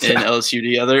in LSU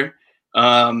together.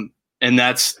 And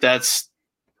that's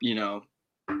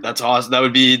awesome. That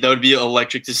would be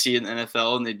electric to see in the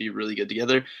NFL, and they'd be really good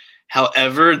together.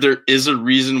 However, there is a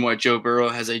reason why Joe Burrow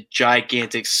has a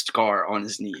gigantic scar on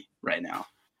his knee right now,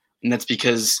 and that's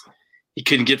because he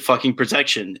couldn't get fucking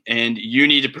protection. And you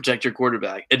need to protect your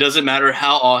quarterback. It doesn't matter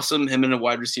how awesome him and a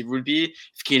wide receiver would be if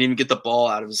he can't even get the ball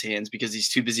out of his hands because he's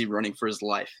too busy running for his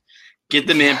life. Get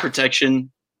the man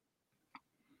protection.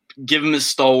 Give him a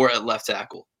stalwart at left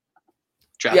tackle.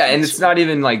 And it's not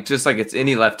even like just like it's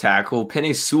any left tackle.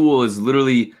 Penei Sewell is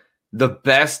literally the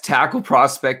best tackle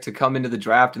prospect to come into the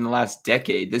draft in the last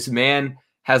decade. This man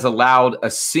has allowed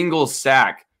a single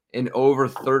sack in over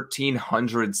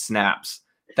 1,300 snaps.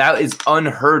 That is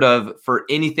unheard of for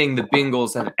anything the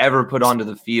Bengals have ever put onto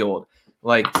the field.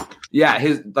 Like, yeah,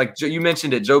 you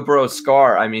mentioned it, Joe Burrow's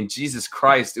scar. I mean, Jesus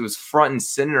Christ, it was front and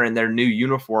center in their new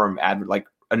uniform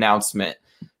announcement,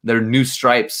 their new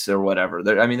stripes or whatever.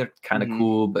 They're kind of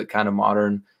cool, but kind of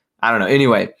modern. I don't know.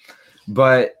 Anyway,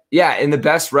 but yeah, and the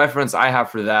best reference I have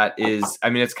for that is,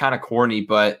 it's kind of corny,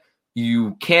 but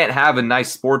you can't have a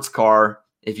nice sports car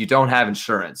if you don't have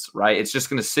insurance, right? It's just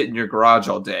going to sit in your garage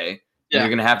all day. Yeah. And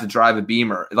you're going to have to drive a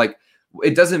Beamer. Like,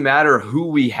 it doesn't matter who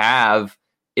we have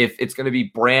if it's going to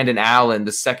be Brandon Allen,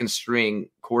 the second string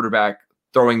quarterback,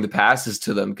 throwing the passes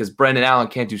to them, because Brandon Allen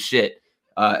can't do shit.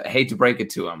 Hate to break it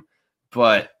to him.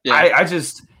 But yeah. I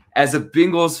just, as a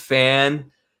Bengals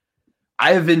fan,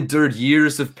 I have endured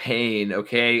years of pain,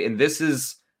 okay? And this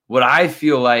is what I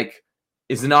feel like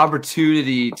is an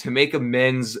opportunity to make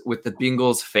amends with the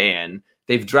Bengals fan.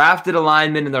 They've drafted a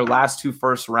lineman in their last 2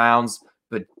 first rounds,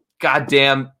 but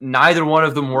goddamn, neither one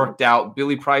of them worked out.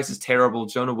 Billy Price is terrible.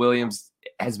 Jonah Williams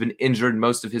has been injured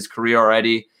most of his career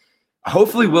already.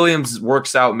 Hopefully Williams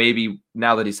works out maybe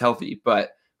now that he's healthy,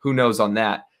 but who knows on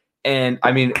that. And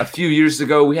a few years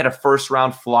ago, we had a first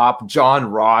round flop, John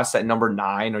Ross at number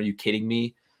 9. Are you kidding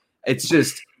me? It's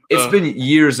been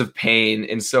years of pain.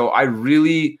 And so I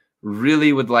really,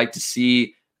 really would like to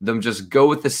see them just go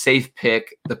with the safe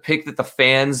pick, the pick that the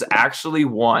fans actually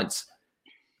want.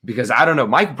 Because I don't know,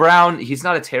 Mike Brown, he's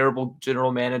not a terrible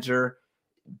general manager,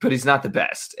 but he's not the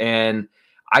best. And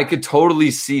I could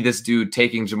totally see this dude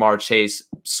taking Ja'Marr Chase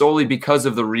solely because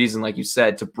of the reason, like you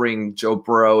said, to bring Joe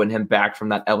Burrow and him back from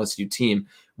that LSU team,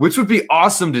 which would be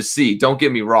awesome to see. Don't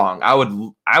get me wrong. I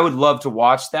would love to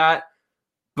watch that,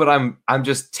 but I'm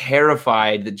just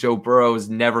terrified that Joe Burrow is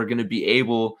never going to be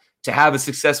able to have a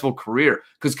successful career.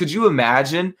 Because could you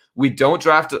imagine we don't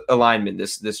draft a lineman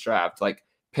this draft, like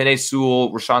Penei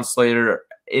Sewell, Rashawn Slater,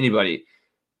 anybody,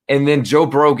 and then Joe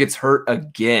Burrow gets hurt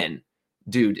again,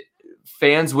 dude.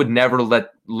 Fans would never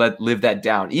let live that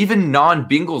down. Even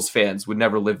non-Bengals fans would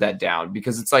never live that down,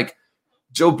 because it's like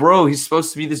Joe Burrow, he's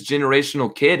supposed to be this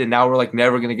generational kid, and now we're like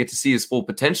never going to get to see his full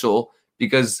potential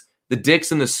because the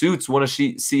dicks in the suits want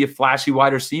to see a flashy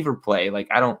wide receiver play. Like,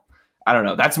 I don't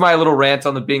know. That's my little rant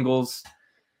on the Bengals.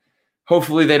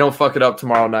 Hopefully they don't fuck it up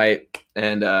tomorrow night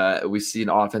and we see an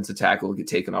offensive tackle get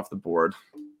taken off the board.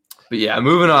 But yeah,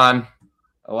 moving on.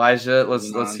 Elijah,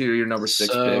 let's hear your number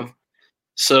 6 pick.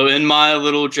 So in my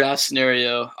little draft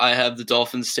scenario, I have the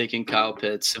Dolphins taking Kyle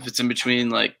Pitts. If it's in between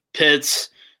like Pitts,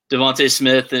 Devontae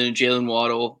Smith, and Jalen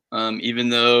Waddle, even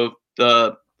though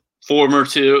the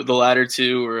latter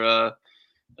two were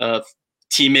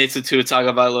teammates of Tua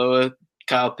Tagovailoa,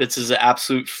 Kyle Pitts is an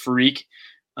absolute freak.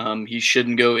 He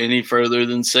shouldn't go any further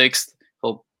than 6th.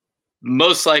 He'll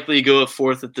most likely go at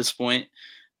 4th at this point.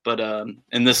 But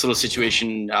in this little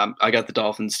situation, I got the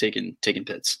Dolphins taking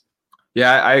Pitts.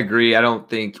 Yeah, I agree. I don't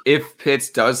think if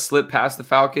Pitts does slip past the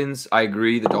Falcons, I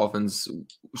agree the Dolphins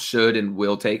should and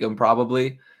will take him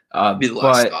probably. Be the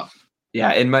last stop.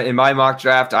 Yeah, in my mock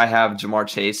draft, I have Ja'Marr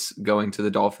Chase going to the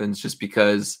Dolphins just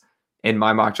because in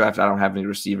my mock draft, I don't have any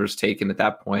receivers taken at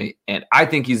that point, and I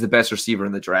think he's the best receiver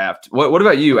in the draft. What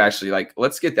about you, actually? Like,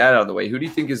 let's get that out of the way. Who do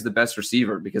you think is the best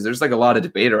receiver? Because there's like a lot of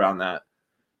debate around that.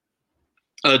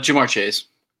 Ja'Marr Chase.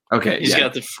 Okay, he's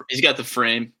got the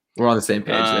frame. We're on the same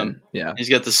page then. Yeah. He's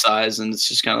got the size, and it's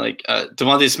just kind of like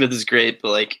Devontae Smith is great,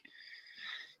 but like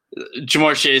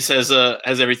Ja'Marr Chase has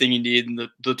everything you need, and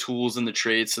the tools and the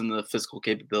traits and the physical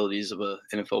capabilities of a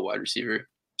NFL wide receiver.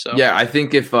 So yeah, I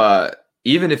think if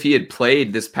even if he had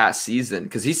played this past season,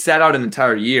 because he sat out an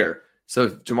entire year. So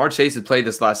if Ja'Marr Chase had played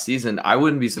this last season, I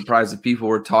wouldn't be surprised if people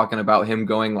were talking about him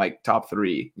going like top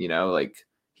 3, like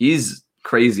he's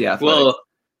crazy athletic. Well,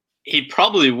 he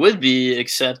probably would be,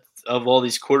 except of all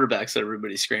these quarterbacks that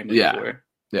everybody's scrambling for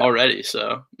already.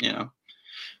 So,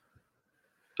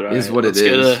 But is what it is.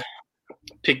 Go to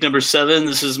pick number 7.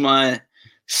 This is my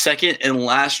second and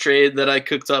last trade that I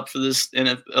cooked up for this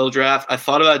NFL draft. I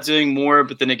thought about doing more,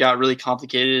 but then it got really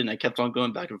complicated and I kept on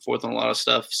going back and forth on a lot of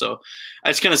stuff. So I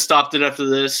just kind of stopped it after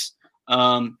this.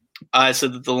 I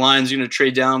said that the Lions are going to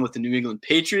trade down with the New England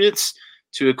Patriots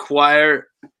to acquire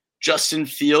Justin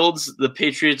Fields. The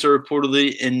Patriots are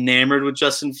reportedly enamored with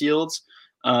Justin Fields,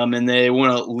 and they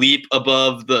want to leap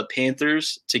above the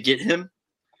Panthers to get him.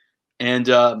 And,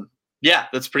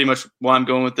 that's pretty much why I'm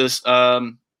going with this.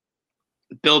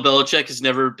 Bill Belichick has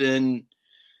never been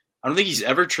 – I don't think he's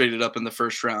ever traded up in the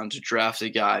first round to draft a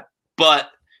guy, but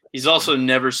he's also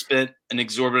never spent an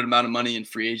exorbitant amount of money in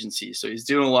free agency. So he's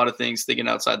doing a lot of things, thinking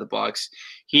outside the box.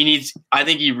 He needs to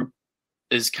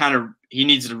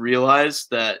realize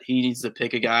that he needs to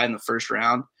pick a guy in the first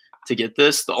round to get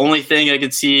this. The only thing I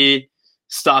could see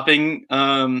stopping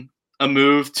a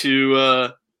move to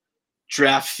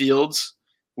draft Fields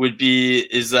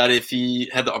is that if he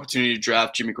had the opportunity to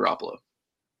draft Jimmy Garoppolo.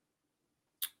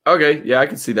 Okay, yeah, I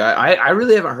can see that. I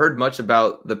really haven't heard much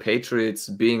about the Patriots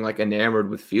being like enamored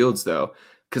with Fields though,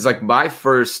 because like my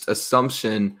first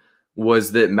assumption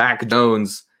was that Mac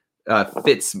Jones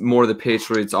fits more the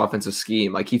Patriots' offensive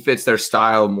scheme. Like he fits their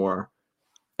style more.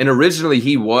 And originally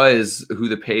he was who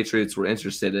the Patriots were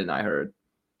interested in, I heard.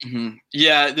 Mm-hmm.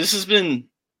 Yeah, this has been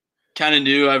kind of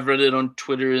new. I've read it on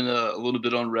Twitter and a little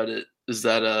bit on Reddit, is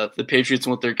that the Patriots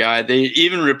want their guy. They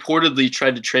even reportedly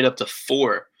tried to trade up to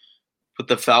 4 with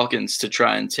the Falcons to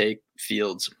try and take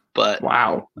Fields. But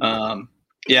wow.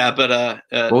 Yeah, but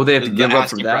what would they have to give up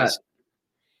for that? Price,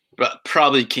 but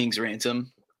probably King's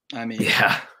ransom. I mean,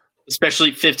 yeah,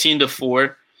 especially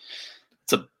 15-4.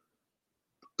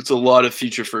 It's a lot of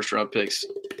future first round picks.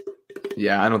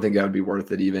 Yeah, I don't think that would be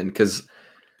worth it even, because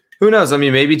who knows? I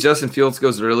mean, maybe Justin Fields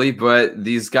goes early, but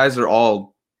these guys are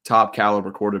all top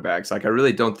caliber quarterbacks. Like, I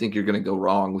really don't think you're going to go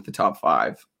wrong with the top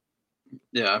 5.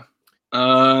 Yeah.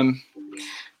 All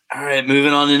right,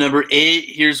 moving on to number 8.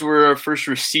 Here's where our first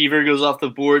receiver goes off the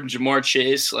board, Ja'Marr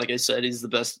Chase. Like I said, he's the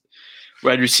best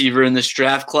wide receiver in this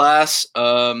draft class.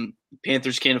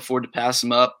 Panthers can't afford to pass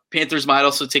him up. Panthers might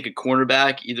also take a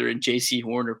cornerback, either in J.C.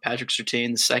 Horn or Patrick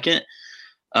Surtain II.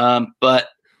 But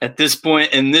at this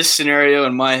point, in this scenario,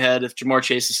 in my head, if Ja'Marr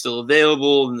Chase is still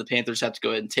available, then the Panthers have to go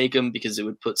ahead and take him, because it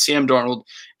would put Sam Darnold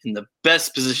in the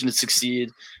best position to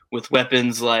succeed with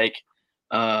weapons like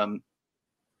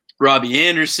Robbie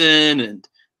Anderson and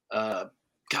why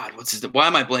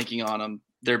am I blanking on them?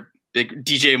 They're big.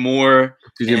 DJ Moore.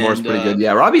 DJ Moore's pretty good.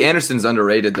 Yeah, Robbie Anderson's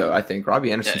underrated though. I think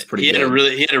Robbie Anderson's pretty good.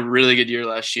 He had a really good year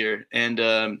last year, and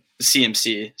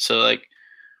CMC. So like,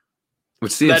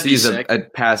 which CMC is a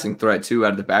passing threat too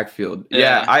out of the backfield.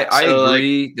 Yeah, I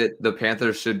agree that the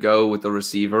Panthers should go with the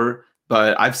receiver,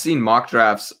 but I've seen mock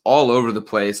drafts all over the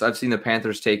place. I've seen the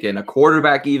Panthers take in a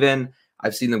quarterback even.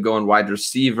 I've seen them go in wide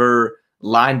receiver,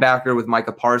 linebacker with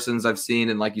Micah Parsons. I've seen,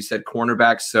 and like you said,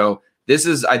 cornerbacks. So this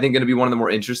is, I think, going to be one of the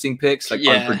more interesting picks, like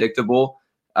unpredictable,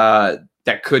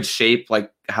 that could shape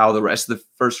like how the rest of the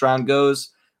first round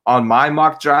goes. On my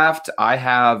mock draft, I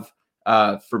have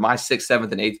for my 6th,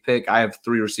 7th, and 8th pick, I have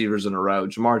 3 receivers in a row: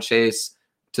 Ja'Marr Chase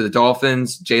to the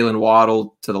Dolphins, Jalen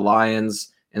Waddle to the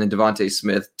Lions, and then Devontae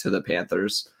Smith to the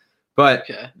Panthers. But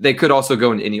they could also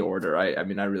go in any order. I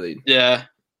mean, I really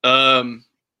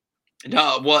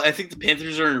No, well, I think the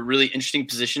Panthers are in a really interesting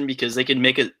position because they can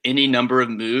make any number of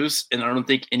moves, and I don't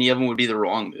think any of them would be the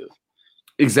wrong move.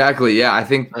 Exactly. Yeah, I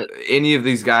think any of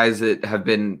these guys that have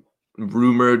been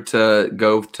rumored to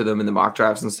go to them in the mock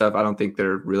drafts and stuff, I don't think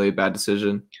they're really a bad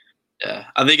decision. Yeah,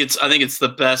 I think it's the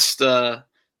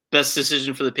best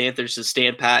decision for the Panthers to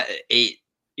stand pat at 8,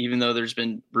 even though there's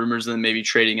been rumors of them maybe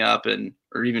trading up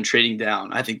or even trading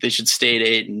down. I think they should stay at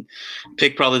 8 and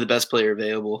pick probably the best player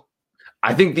available.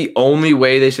 I think the only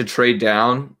way they should trade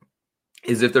down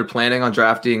is if they're planning on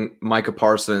drafting Micah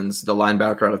Parsons, the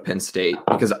linebacker out of Penn State,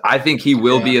 because I think he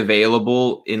will be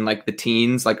available in like the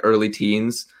teens, like early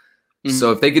teens. Mm-hmm.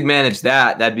 So if they could manage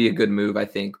that, that'd be a good move, I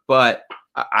think. But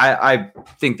I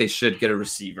think they should get a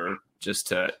receiver just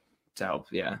to help.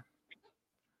 Yeah.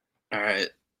 All right.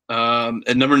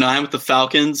 At number 9 with the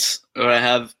Falcons, I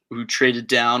have who traded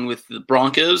down with the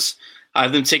Broncos. I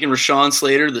have them taking Rashawn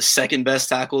Slater, the second best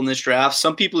tackle in this draft.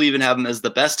 Some people even have him as the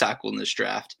best tackle in this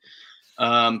draft.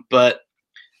 But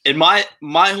in my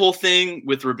whole thing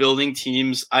with rebuilding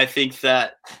teams, I think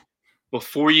that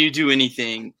before you do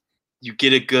anything, you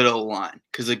get a good O-line,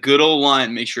 because a good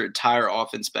O-line makes your entire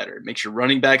offense better. It makes your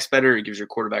running backs better. It gives your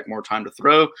quarterback more time to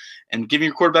throw, and giving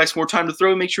your quarterbacks more time to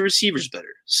throw makes your receivers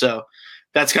better. So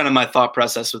that's kind of my thought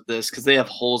process with this, because they have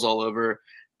holes all over.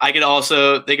 They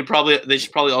should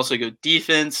probably also go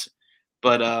defense,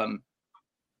 but I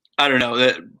don't know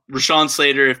that Rashawn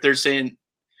Slater, if they're saying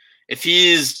if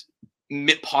he is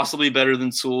possibly better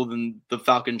than Sewell, then the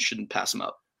Falcons shouldn't pass him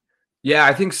up. Yeah,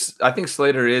 I think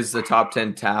Slater is the top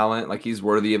 10 talent. Like, he's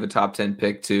worthy of a top 10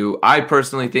 pick too. I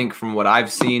personally think from what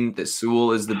I've seen that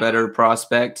Sewell is the better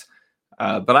prospect.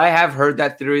 But I have heard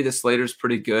that theory that Slater's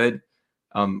pretty good.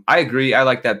 I agree. I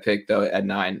like that pick though at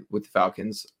 9 with the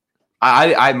Falcons.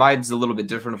 Mine's a little bit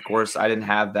different, of course. I didn't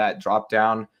have that drop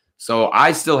down. So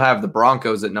I still have the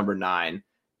Broncos at number 9.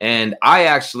 And I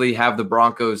actually have the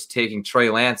Broncos taking Trey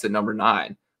Lance at number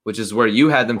 9, which is where you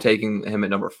had them taking him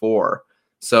at number 4.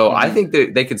 So I think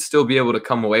that they could still be able to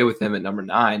come away with him at number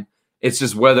 9. It's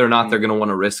just whether or not they're going to want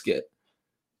to risk it.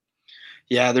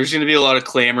 Yeah, there's going to be a lot of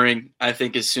clamoring, I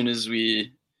think, as soon as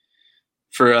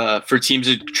for teams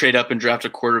to trade up and draft a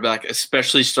quarterback,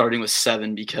 especially starting with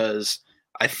 7, because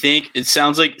I think it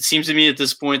seems to me at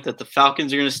this point that the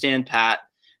Falcons are going to stand pat.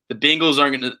 The Bengals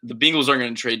aren't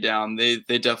going to trade down. They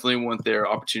definitely want their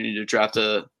opportunity to draft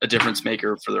a difference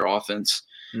maker for their offense.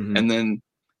 Mhm. And then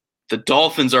the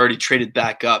Dolphins already traded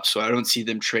back up, so I don't see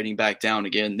them trading back down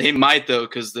again. They might though,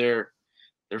 because they're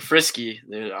frisky.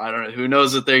 I don't know. Who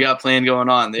knows what they got planned going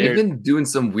on? They've been doing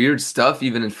some weird stuff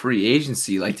even in free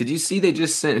agency. Like, did you see they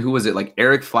just sent, who was it, like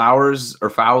Eric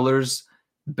Fowlers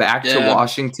back to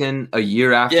Washington a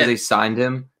year after they signed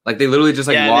him? Like, they literally just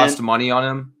lost money on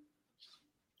him.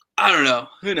 I don't know.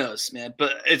 Who knows, man?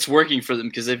 But it's working for them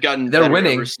because they've gotten they're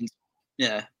winning. Ever since,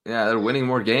 yeah, they're winning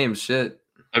more games. Shit.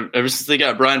 Ever since they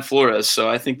got Brian Flores, so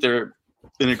I think they're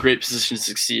in a great position to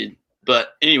succeed. But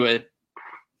anyway,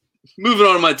 moving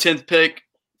on to my 10th pick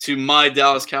to my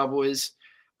Dallas Cowboys.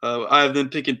 I have them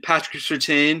picking Patrick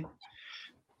Surtain,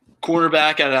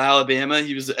 cornerback out of Alabama.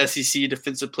 He was the SEC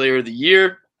Defensive Player of the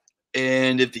Year.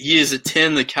 And if he is at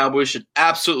 10, the Cowboys should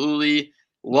absolutely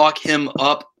lock him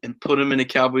up and put him in a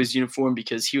Cowboys uniform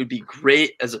because he would be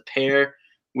great as a pair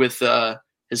with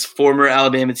his former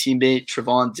Alabama teammate,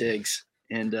 Trevon Diggs.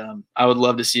 And I would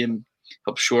love to see him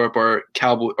help shore up our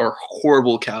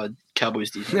horrible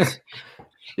Cowboys defense.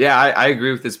 Yeah, I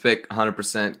agree with this pick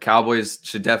 100%. Cowboys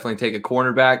should definitely take a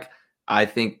cornerback. I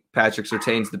think Patrick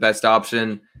Surtain's the best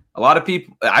option. A lot of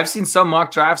people – I've seen some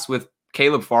mock drafts with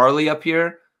Caleb Farley up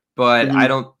here, but I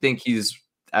don't think he's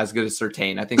as good as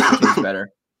Surtain. I think Surtain's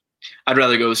better. I'd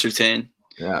rather go with Surtain.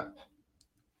 Yeah.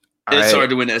 It's hard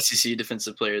to win SEC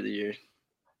Defensive Player of the Year.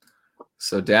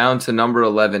 So down to number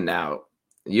 11 now.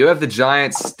 You have the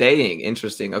Giants staying.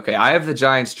 Interesting. Okay, I have the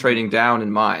Giants trading down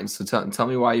in mine. So tell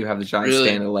me why you have the Giants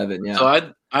staying at 11. Yeah. So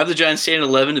I have the Giants staying at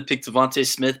 11 to pick Devontae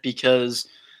Smith because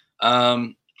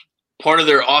part of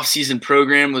their offseason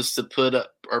program was to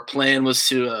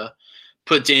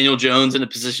put Daniel Jones in a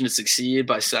position to succeed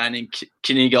by signing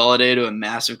Kenny Golladay to a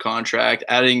massive contract,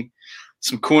 adding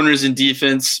some corners in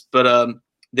defense, but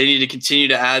they need to continue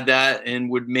to add that and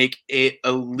would make a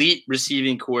elite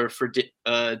receiving core for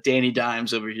Danny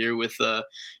Dimes over here with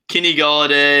Kenny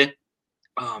Golladay.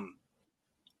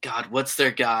 God, what's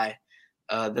their guy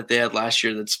that they had last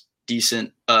year that's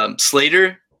decent?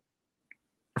 Slater?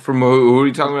 From who are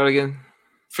you talking about again?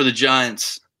 For the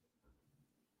Giants.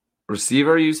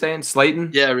 Receiver, are you saying?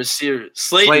 Slayton? Yeah, receiver.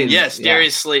 Slayton. Yes,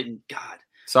 Darius Slayton. God.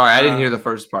 Sorry, I didn't hear the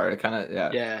first part. I kind of,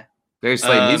 Yeah. Darius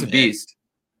Slayton, he's a beast.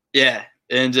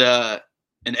 And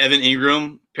Evan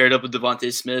Ingram paired up with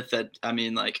Devontae Smith.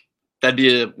 That'd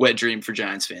be a wet dream for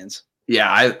Giants fans.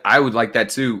 Yeah, I would like that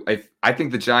too. I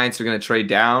think the Giants are going to trade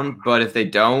down, but if they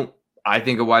don't, I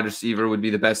think a wide receiver would be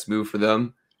the best move for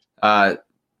them.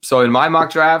 So in my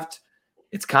mock draft,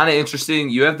 it's kind of interesting.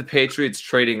 You have the Patriots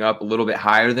trading up a little bit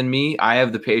higher than me. I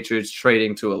have the Patriots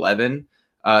trading to 11.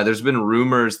 There's been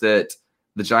rumors that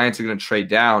the Giants are going to trade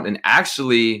down. And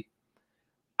actually,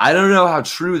 I don't know how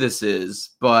true this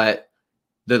is, but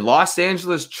the Los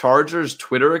Angeles Chargers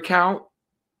Twitter account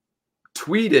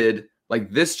tweeted,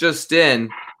 this just in,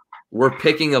 we're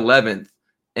picking 11th.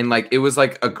 And, it was, a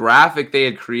graphic they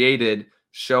had created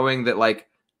showing that,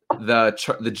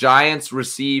 the Giants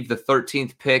receive the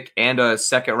 13th pick and a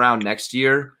second round next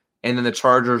year, and then the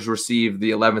Chargers receive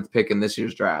the 11th pick in this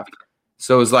year's draft.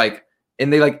 So it was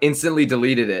and they instantly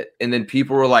deleted it, and then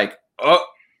people were like, "Oh,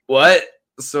 what?"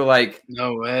 So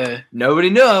no way. Nobody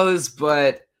knows,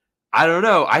 but I don't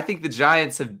know. I think the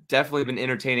Giants have definitely been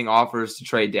entertaining offers to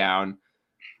trade down.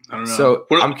 I don't know. So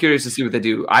I'm curious to see what they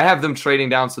do. I have them trading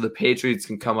down so the Patriots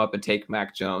can come up and take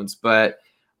Mac Jones, but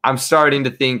I'm starting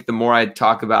to think the more I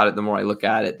talk about it, the more I look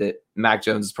at it, that Mac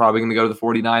Jones is probably going to go to the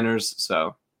 49ers.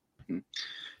 So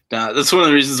that's one of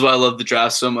the reasons why I love the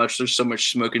draft so much. There's so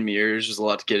much smoke and mirrors. There's a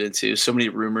lot to get into. So many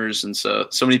rumors and so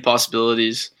many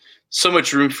possibilities. So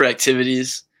much room for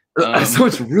activities. So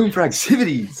much room for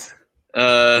activities.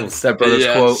 Step Brothers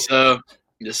quote. So,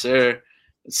 yes, sir.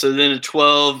 So then at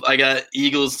 12, I got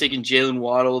Eagles taking Jalen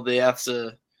Waddle.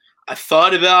 I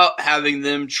thought about having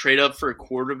them trade up for a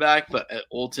quarterback, but I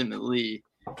ultimately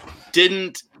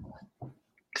didn't,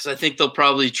 because I think they'll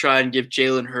probably try and give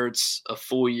Jalen Hurts a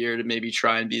full year to maybe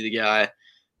try and be the guy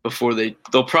before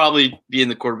they'll probably be in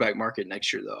the quarterback market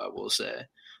next year, though, I will say.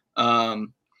 But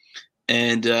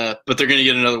they're going to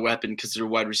get another weapon because their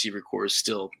wide receiver core is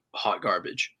still hot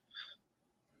garbage.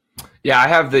 Yeah, I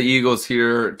have the Eagles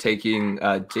here taking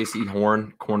J.C.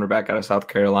 Horn, cornerback out of South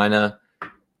Carolina.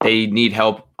 They need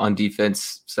help on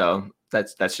defense, so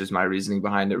that's just my reasoning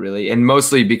behind it, really. And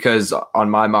mostly because on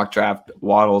my mock draft,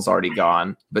 Waddle's already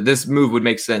gone. But this move would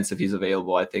make sense if he's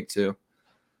available, I think, too.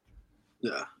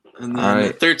 Yeah. And then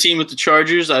at 13 with the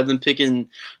Chargers, I've been picking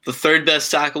the third best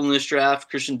tackle in this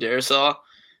draft, Christian Darrisaw.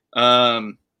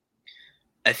 I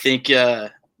think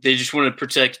they just want to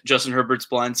protect Justin Herbert's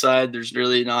blind side. There's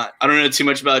really not – I don't know too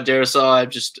much about Darrisaw. I've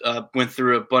just went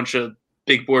through a bunch of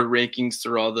big board rankings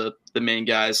through all the main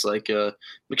guys like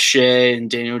McShay and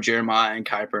Daniel Jeremiah and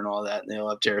Kuiper and all that, and they all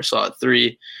have Darrisaw at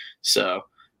 3. So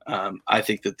I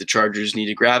think that the Chargers need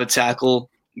to grab a tackle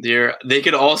there. They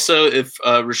could also, if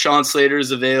Rashawn Slater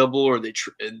is available or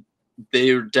they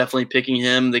are definitely picking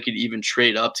him, they could even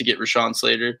trade up to get Rashawn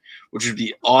Slater, which would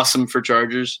be awesome for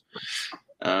Chargers.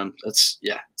 That's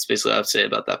basically what I'd say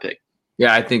about that pick.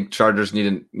 Yeah, I think Chargers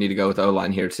need to go with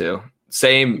O-line here too.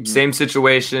 Same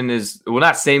situation as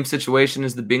not same situation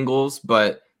as the Bengals,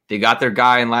 but they got their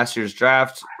guy in last year's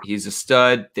draft. He's a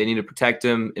stud. They need to protect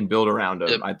him and build around him.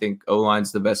 Yep. I think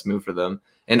O-line's the best move for them.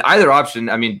 And either option,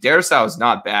 I mean, Darrisaw is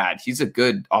not bad. He's a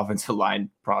good offensive line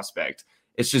prospect.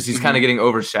 It's just he's kind of getting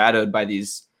overshadowed by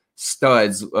these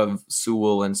studs of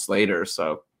Sewell and Slater.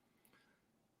 So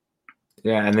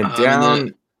yeah, and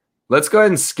then let's go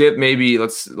ahead and skip. Maybe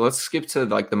let's skip to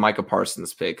like the Micah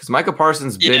Parsons pick, because Micah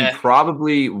Parsons been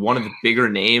probably one of the bigger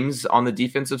names on the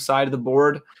defensive side of the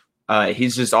board.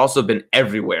 He's just also been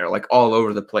everywhere, like all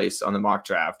over the place on the mock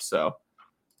draft. So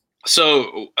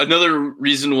another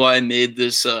reason why I made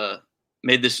this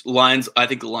lines. I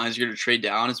think the Lions are going to trade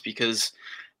down is because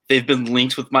they've been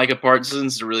linked with Micah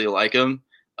Parsons to really like him.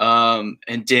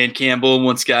 And Dan Campbell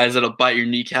wants guys that'll bite your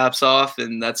kneecaps off,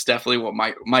 and that's definitely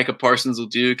what Micah Parsons will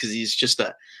do, because he's just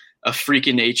a freak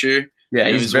in nature. Yeah,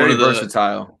 he's very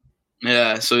versatile.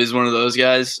 Yeah, so he's one of those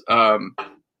guys.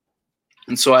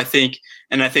 And so I think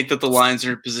that the Lions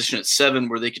are in a position at 7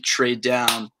 where they could trade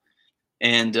down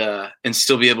and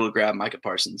still be able to grab Micah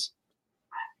Parsons.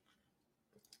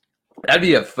 That'd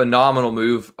be a phenomenal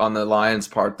move on the Lions'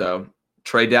 part, though.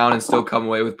 Trade down and still come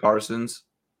away with Parsons.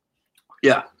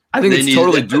 Yeah. I think it's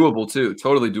totally doable, too.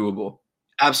 Totally doable.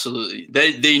 Absolutely.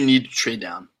 They need to trade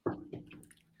down.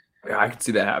 Yeah, I could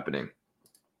see that happening.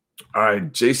 All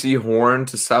right, J.C. Horn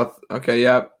to South. Okay,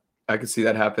 yeah, I could see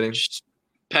that happening.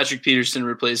 Patrick Peterson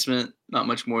replacement. Not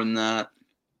much more than that.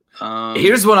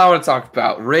 Here's what I want to talk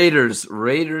about. Raiders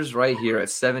right here at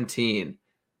 17.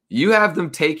 You have them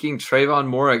taking Trayvon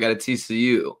Moehrig out of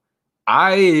TCU.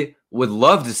 I would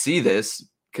love to see this,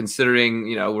 considering,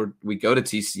 we go to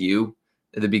TCU.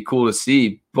 It'd be cool to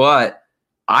see. But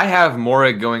I have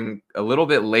Moehrig going a little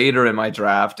bit later in my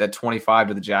draft at 25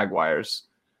 to the Jaguars.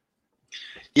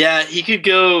 Yeah, he could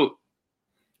go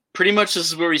pretty much. This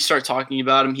is where we start talking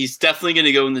about him. He's definitely going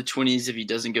to go in the 20s if he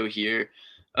doesn't go here.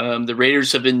 The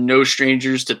Raiders have been no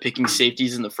strangers to picking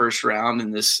safeties in the first round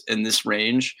in this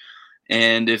range.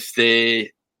 And if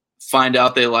they find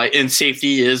out they like, and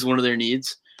safety is one of their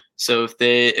needs. So if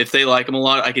they like him a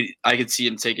lot, I could see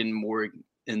him taking more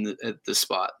at the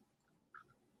spot.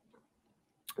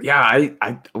 Yeah,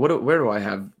 where do I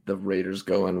have the Raiders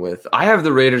going with? I have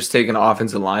the Raiders taking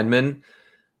offensive linemen,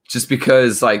 just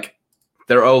because like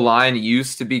their O-line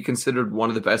used to be considered one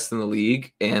of the best in the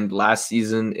league, and last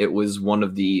season it was one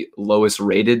of the lowest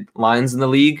rated lines in the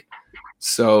league.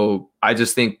 So I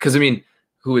just think, because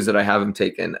who is it I have him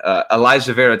taken?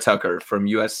 Elijah Vera Tucker from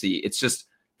USC. It's just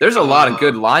there's a lot of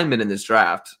good linemen in this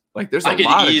draft. Like there's a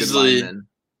lot of good linemen.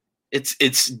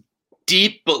 It's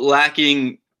deep but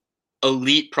lacking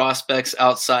elite prospects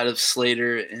outside of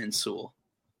Slater and Sewell.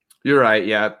 You're right.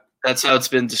 Yeah, that's how it's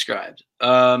been described.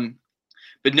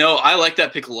 But no, I like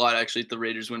that pick a lot. Actually, the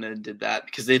Raiders went and did that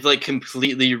because they've like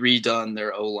completely redone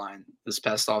their O-line this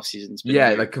past offseason. Yeah,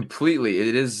 like completely.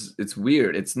 It's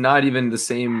weird. It's not even the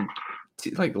same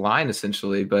line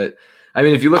essentially. But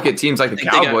if you look at teams like the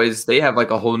Cowboys, they have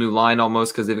like a whole new line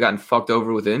almost because they've gotten fucked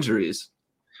over with injuries.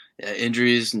 Yeah,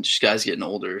 injuries and just guys getting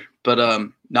older. But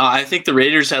no, I think the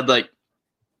Raiders had like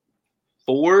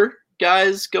 4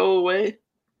 guys go away.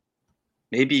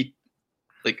 Maybe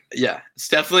it's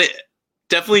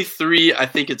definitely 3. I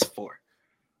think it's 4.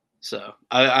 So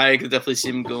I could definitely see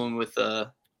him going with the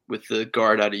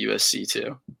guard out of USC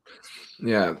too.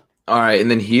 Yeah. All right. And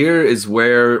then here is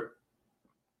where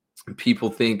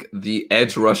people think the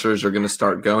edge rushers are going to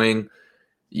start going.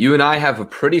 You and I have a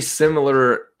pretty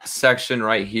similar section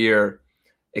right here,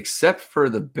 except for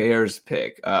the Bears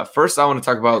pick. First, I want to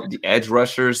talk about the edge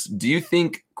rushers. Do you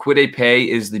think Kwity Paye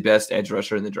is the best edge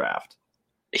rusher in the draft?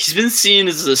 He's been seen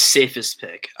as the safest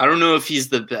pick. I don't know if he's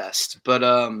the best, but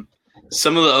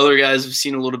some of the other guys have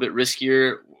seen a little bit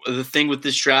riskier. The thing with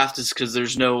this draft is because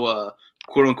there's no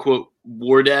quote-unquote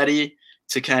war daddy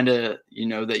to kind of,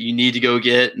 that you need to go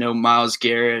get. No Myles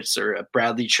Garrett's or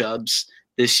Bradley Chubbs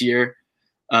this year.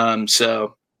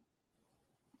 So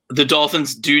the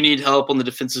Dolphins do need help on the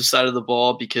defensive side of the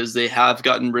ball because they have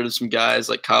gotten rid of some guys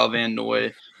like Kyle Van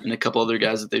Noy and a couple other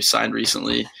guys that they've signed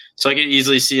recently. So I could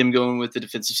easily see him going with the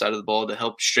defensive side of the ball to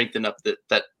help strengthen up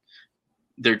that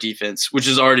their defense, which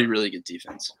is already really good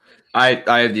defense. I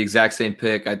have the exact same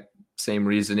pick. Same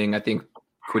reasoning. I think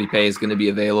Kwity Paye is going to be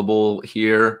available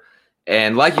here.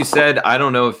 And like you said, I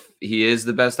don't know if he is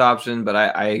the best option, but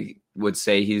I would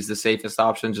say he's the safest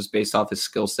option just based off his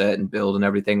skill set and build and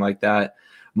everything like that.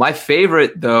 My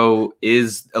favorite, though,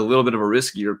 is a little bit of a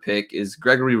riskier pick, is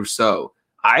Gregory Rousseau.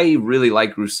 I really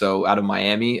like Rousseau out of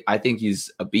Miami. I think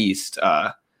he's a beast.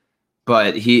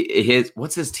 But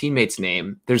what's his teammate's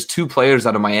name? There's 2 players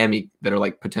out of Miami that are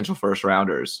like potential first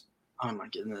rounders. Oh my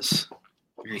goodness.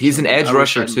 He's an edge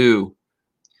rusher too.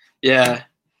 Yeah.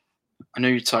 I know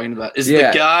you're talking about. Is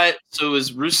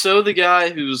Rousseau the guy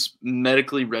who's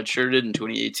medically redshirted in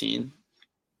 2018?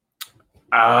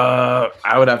 I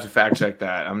would have to fact check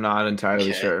that. I'm not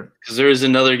entirely sure. Because there is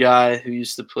another guy who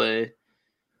used to play.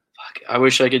 Fuck, I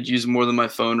wish I could use more than my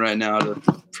phone right now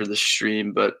for the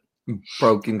stream, but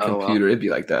broken computer, it'd be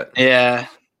like that. Yeah.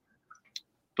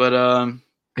 But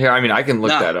here, I mean, I can look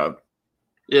that up.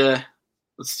 Yeah,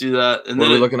 let's do that. And what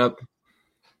are we looking up?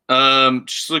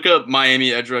 Just look up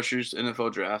Miami edge rushers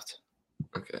NFL draft.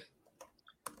 Okay.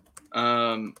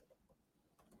 And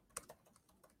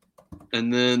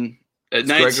then at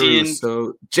 19,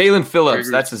 so Jalen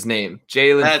Phillips, that's his name.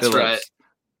 Jalen Phillips. That's right.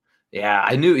 Yeah,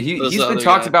 I knew he's been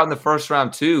talked about in the first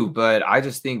round too, but I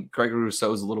just think Gregory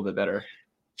Rousseau is a little bit better.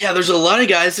 Yeah, there's a lot of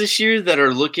guys this year that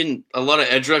are looking, a lot of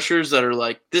edge rushers that are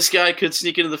like, this guy could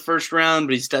sneak into the first round,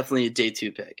 but he's definitely a day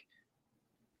 2 pick.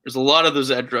 There's a lot of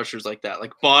those edge rushers like that,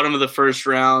 like bottom of the first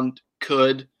round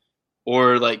could,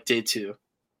 or like day 2.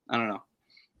 I don't know.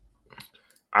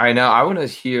 All right, now I want to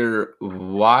hear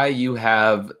why you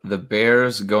have the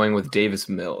Bears going with Davis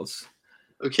Mills.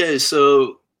 Okay,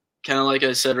 so kind of like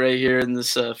I said right here in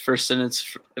this first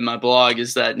sentence in my blog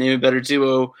is that name a better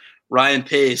duo, Ryan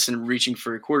Pace and reaching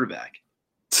for a quarterback.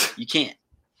 You can't.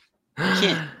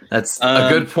 That's a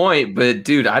good point, but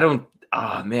dude, I don't.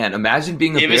 Oh man, imagine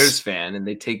being a Bears fan and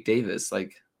they take Davis.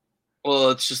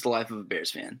 Well, it's just the life of a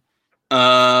Bears fan.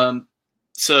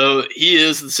 So he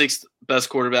is the 6th best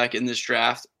quarterback in this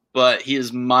draft, but he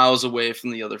is miles away from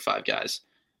the other 5 guys.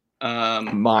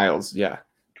 Miles, yeah.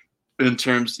 In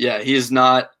terms, he is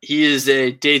not. He is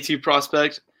a day 2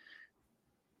 prospect,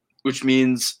 which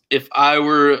means if I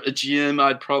were a GM,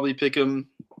 I'd probably pick him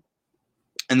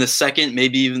in the 2nd,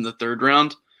 maybe even the 3rd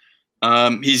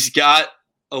round. He's got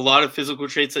a lot of physical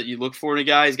traits that you look for in a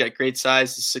guy. He's got great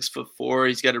size. He's 6'4".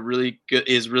 He's got really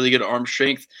good arm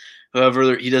strength.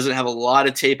 However, he doesn't have a lot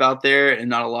of tape out there and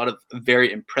not a lot of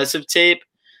very impressive tape.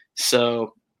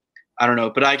 So I don't know,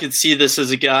 but I could see this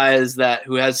as a guy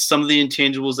who has some of the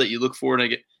intangibles that you look for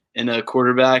in a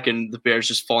quarterback, and the Bears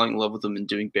just falling in love with him and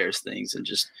doing Bears things and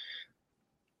just.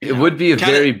 It would be a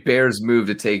very Bears move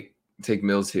to take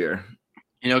Mills here.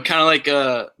 Kind of like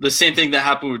the same thing that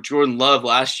happened with Jordan Love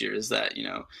last year is that,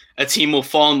 a team will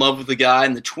fall in love with the guy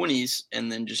in the 20s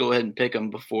and then just go ahead and pick him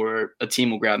before a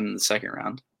team will grab him in the 2nd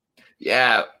round.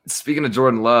 Yeah. Speaking of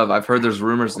Jordan Love, I've heard there's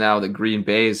rumors now that Green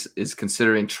Bay is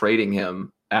considering trading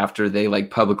him after they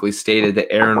publicly stated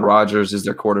that Aaron Rodgers is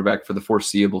their quarterback for the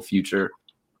foreseeable future.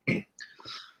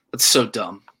 That's so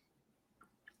dumb.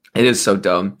 It is so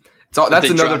dumb. That's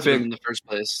another pick in the first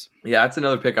place. Yeah, that's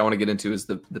another pick I want to get into is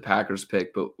the Packers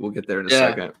pick, but we'll get there in a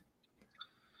second.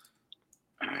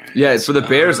 Yeah, for the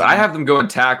Bears, I have them going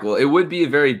tackle. It would be a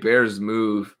very Bears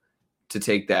move to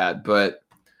take that, but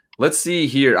let's see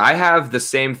here. I have the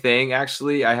same thing,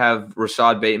 actually. I have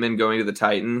Rashad Bateman going to the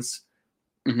Titans.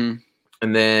 Mm-hmm.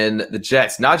 And then the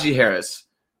Jets, Najee Harris.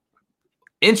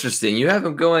 Interesting. You have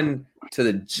him going to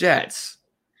the Jets.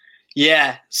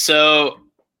 Yeah, so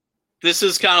this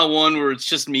is kind of one where it's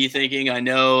just me thinking. I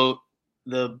know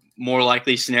the more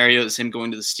likely scenario is him going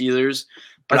to the Steelers.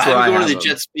 But That's I have him where going to the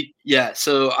Jets. Yeah,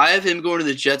 so I have him going to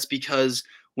the Jets because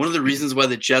one of the reasons why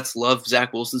the Jets love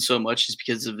Zach Wilson so much is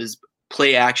because of his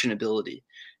play action ability.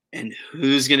 And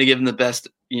who's going to give him the best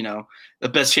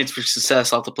chance for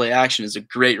success off the play action is a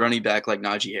great running back like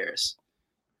Najee Harris.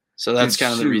 So that's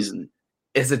kind of the reason.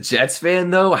 As a Jets fan,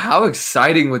 though, how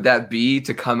exciting would that be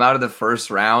to come out of the first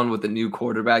round with a new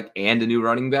quarterback and a new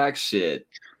running back? Shit.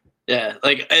 Yeah,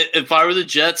 if I were the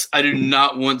Jets, I do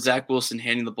not want Zach Wilson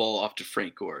handing the ball off to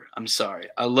Frank Gore. I'm sorry.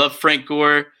 I love Frank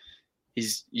Gore.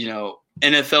 He's,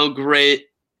 NFL great,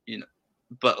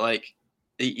 but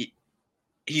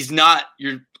he's not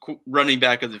your running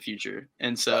back of the future.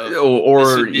 And so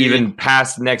or even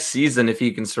past next season if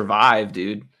he can survive,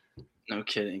 dude. No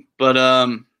kidding. But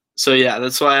so yeah,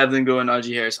 that's why I have them going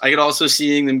Najee Harris. I could also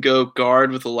see them go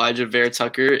guard with Elijah Vera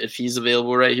Tucker if he's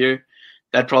available right here.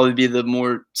 that'd probably be the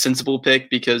more sensible pick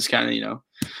because kind of,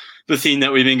 the theme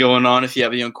that we've been going on. If you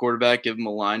have a young quarterback, give him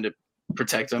a line to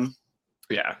protect him.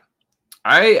 Yeah.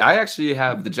 I actually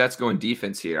have the Jets going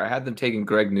defense here. I had them taking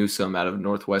Greg Newsome out of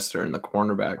Northwestern, the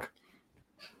cornerback.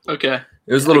 Okay.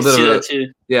 It was a little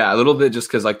a little bit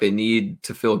just because they need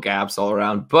to fill gaps all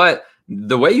around. But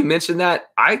the way you mentioned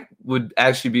that, I would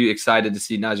actually be excited to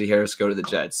see Najee Harris go to the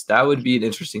Jets. That would be an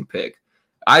interesting pick.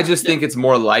 I just think it's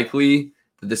more likely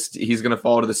that he's going to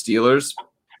fall to the Steelers.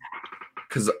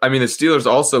 Because, the Steelers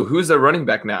also, who's their running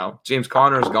back now? James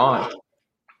Conner is gone.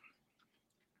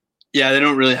 Yeah, they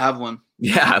don't really have one.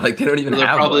 Yeah, they don't even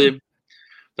have one.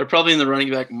 They're probably in the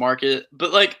running back market.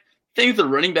 But, the thing with the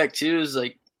running back, too, is,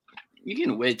 you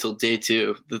can wait till day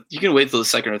 2. You can wait till the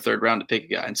second or third round to pick a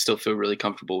guy and still feel really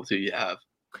comfortable with who you have.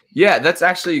 Yeah, that's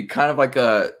actually kind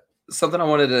of something I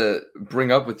wanted to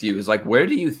bring up with you is, where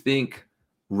do you think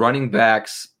running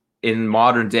backs in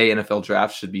modern day NFL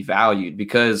drafts should be valued?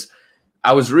 Because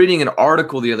I was reading an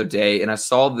article the other day, and I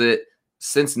saw that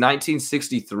since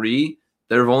 1963,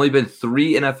 there have only been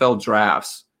 3 NFL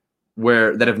drafts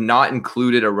that have not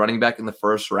included a running back in the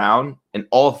first round, and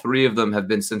all 3 of them have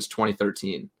been since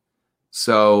 2013.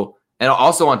 So, and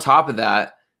also on top of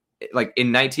that,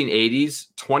 in 1980s,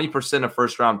 20% of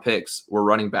first round picks were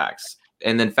running backs.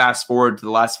 And then fast forward to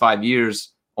the last 5 years,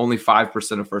 only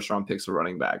 5% of first round picks were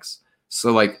running backs.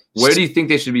 So where do you think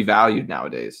they should be valued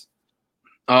nowadays?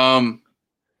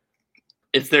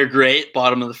 If they're great,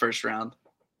 bottom of the first round.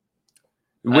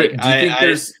 Wait, do you think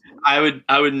there's? I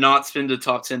would not spend a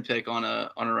top 10 pick on a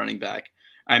running back.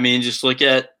 Just look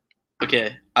at.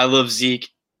 Okay, I love Zeke.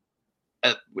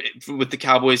 With the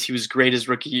Cowboys, he was great his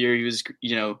rookie year.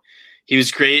 He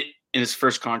was great in his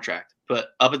first contract, but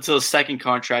up until his second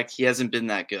contract, he hasn't been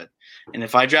that good. And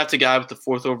if I draft a guy with the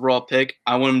 4th overall pick,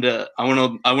 I want him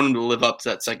to live up to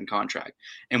that second contract.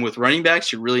 And with running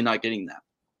backs, you're really not getting that.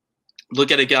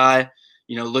 Look at a guy.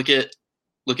 Look at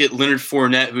Leonard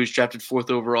Fournette, who was drafted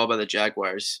 4th overall by the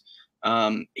Jaguars. He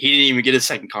didn't even get a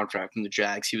second contract from the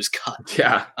Jags. He was cut.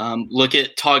 Yeah. Look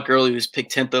at Todd Gurley, who was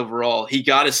picked 10th overall. He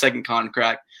got a second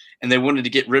contract, and they wanted to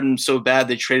get rid of him so bad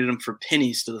they traded him for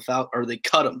pennies to the Falcons, or they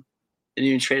cut him. They didn't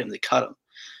even trade him. They cut him.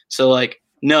 So,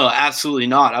 no, absolutely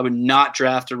not. I would not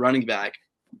draft a running back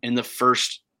in the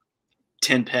first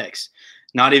 10 picks,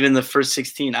 not even the first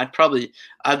 16.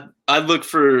 I'd look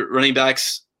for running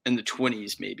backs in the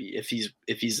 20s maybe if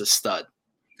he's a stud.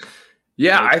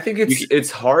 Yeah, I think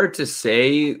it's hard to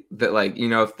say that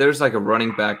if there's a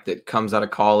running back that comes out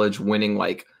of college winning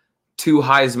 2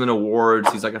 Heisman awards,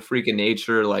 he's a freak of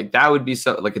nature, that would be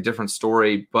a different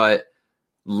story. But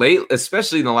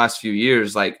especially in the last few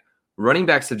years, running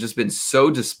backs have just been so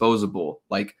disposable,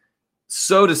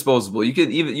 so disposable. You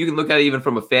can look at it even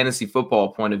from a fantasy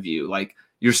football point of view.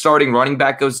 Your starting running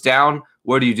back goes down.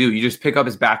 What do? You just pick up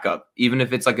his backup, even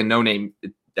if it's a no-name.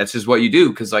 That's just what you do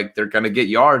because they're going to get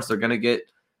yards. They're going to get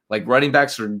running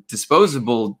backs are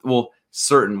disposable. Well,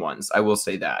 certain ones, I will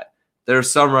say that. There are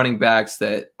some running backs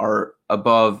that are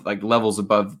above, levels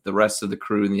above the rest of the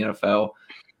crew in the NFL.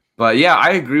 But yeah,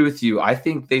 I agree with you. I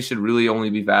think they should really only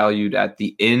be valued at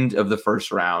the end of the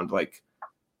first round,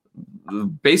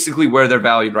 basically where they're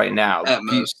valued right now. At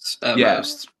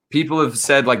most. People have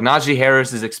said Najee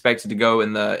Harris is expected to go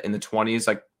in the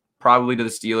 20s, probably to the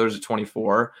Steelers at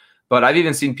 24. But I've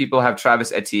even seen people have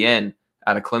Travis Etienne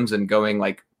out of Clemson going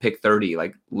pick 30,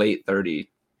 late 30.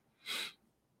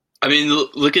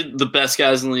 Look at the best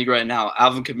guys in the league right now.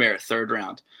 Alvin Kamara, 3rd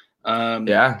round.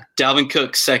 Dalvin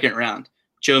Cook, 2nd round.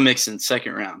 Joe Mixon,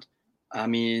 2nd round.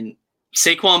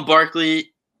 Saquon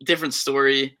Barkley, different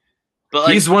story.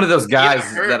 But he's one of those guys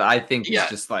that I think is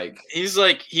just he's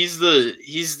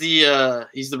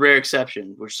the rare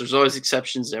exception, which there's always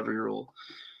exceptions to every rule.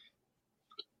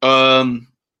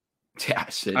 Yeah,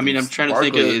 shit. I'm trying to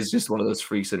think. Is just one of those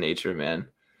freaks of nature, man.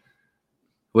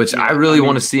 Which I really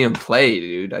want to see him play,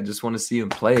 dude. I just want to see him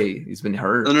play. He's been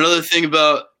hurt. Another thing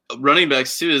about running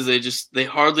backs too is they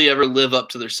hardly ever live up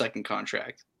to their second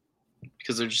contract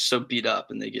because they're just so beat up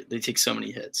and they take so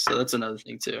many hits. So that's another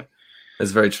thing too.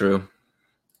 That's very true.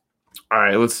 All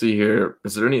right, let's see here.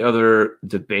 Is there any other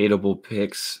debatable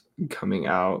picks coming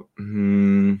out?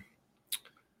 I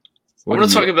want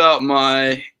to talk about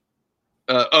my.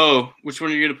 Which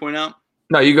one are you going to point out?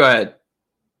 No, you go ahead.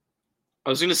 I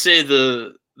was going to say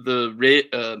either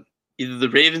the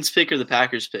Ravens pick or the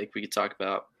Packers pick. We could talk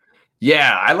about.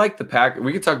 Yeah, I like the Packers.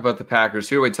 We could talk about the Packers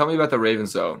here. Wait, tell me about the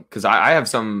Ravens though, because I have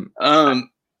some. I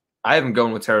have them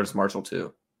going with Terrace Marshall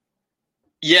too.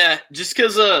 Yeah, just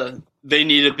because they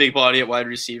need a big body at wide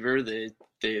receiver.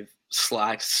 They've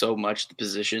slacked so much the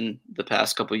position the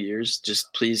past couple of years.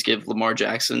 Just please give Lamar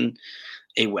Jackson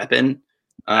a weapon.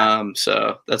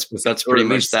 So that's pretty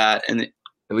much that. And at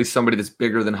least somebody that's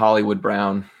bigger than Hollywood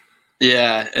Brown.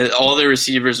 Yeah, all their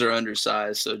receivers are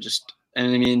undersized. So I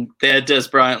mean, they had Des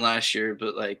Bryant last year,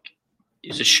 but like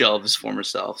he's a shell of his former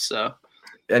self. So,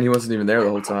 and he wasn't even there the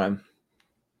whole time.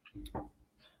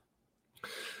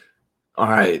 All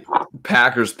right,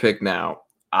 Packers pick now.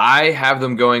 I have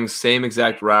them going same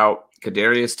exact route.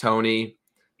 Kadarius Toney.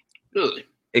 Really?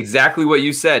 Exactly what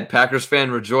you said. Packers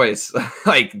fan rejoice.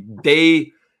 Like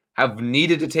they have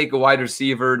needed to take a wide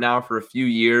receiver now for a few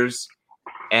years.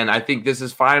 And I think this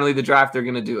is finally the draft they're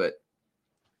going to do it.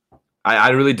 I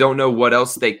really don't know what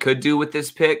else they could do with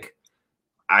this pick.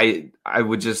 I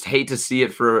would just hate to see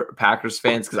it for Packers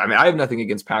fans because, I mean, I have nothing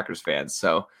against Packers fans.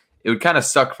 So it would kind of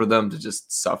suck for them to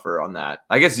just suffer on that.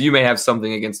 I guess you may have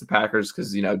something against the Packers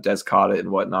because, Des caught it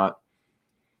and whatnot.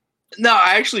 No,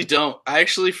 I actually don't. I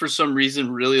actually, for some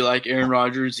reason, really like Aaron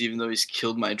Rodgers, even though he's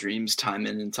killed my dreams time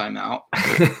in and time out.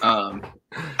 I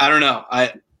don't know.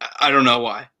 I don't know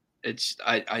why. It's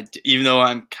I even though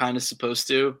I'm kind of supposed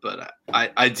to, but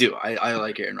I do. I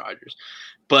like Aaron Rodgers.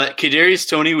 But Kadarius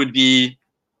Toney would be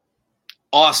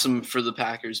awesome for the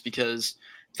Packers because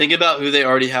think about who they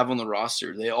already have on the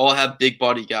roster. They all have big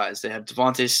body guys. They have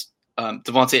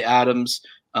Devontae Adams.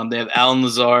 They have Allen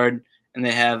Lazard, and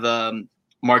they have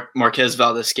Marquez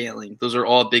Valdes-Scantling. Those are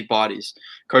all big bodies.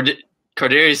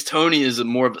 Kadarius Toney is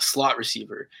more of a slot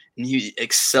receiver, and he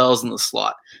excels in the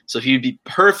slot. So he would be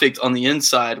perfect on the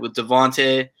inside with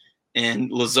Devontae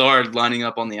and Lazard lining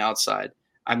up on the outside.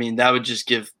 I mean, that would just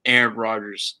give Aaron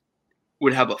Rodgers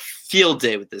would have a field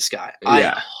day with this guy.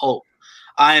 Yeah.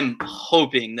 I'm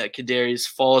hoping that Kadarius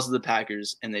falls to the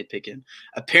Packers and they pick him.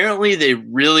 Apparently, they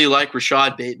really like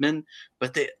Rashad Bateman,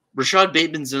 but Rashad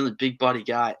Bateman's another big body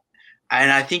guy.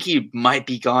 And I think he might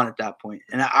be gone at that point.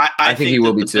 And I think he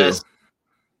will be too.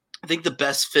 I think the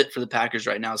best fit for the Packers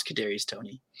right now is Kadarius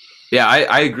Toney. Yeah,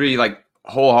 I agree like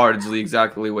wholeheartedly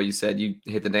exactly what you said. You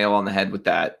hit the nail on the head with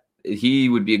that. He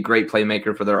would be a great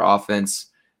playmaker for their offense.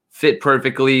 Fit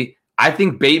perfectly. I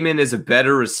think Bateman is a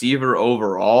better receiver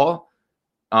overall.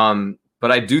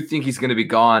 But I do think he's going to be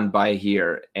gone by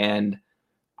here. And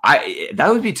that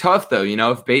would be tough though.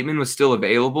 If Bateman was still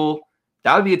available,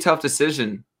 that would be a tough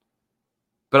decision.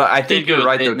 But I think you're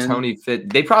right, Bateman. Though. Toney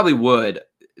fit. They probably would,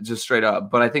 just straight up.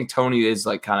 But I think Toney is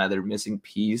like kind of their missing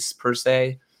piece, per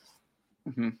se.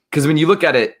 Because when you look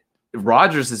at it,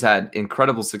 Rodgers has had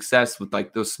incredible success with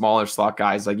like those smaller slot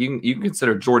guys. Like you can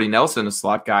consider Jordy Nelson a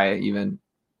slot guy even.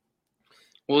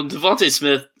 Well,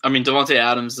 Devontae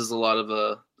Adams does a lot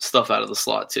of stuff out of the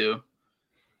slot too.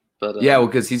 But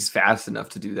because he's fast enough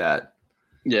to do that.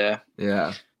 Yeah.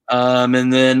 Yeah.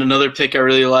 And then another pick I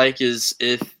really like is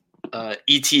if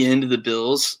ETN to the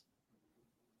Bills.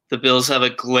 The Bills have a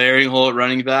glaring hole at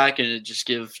running back, and it just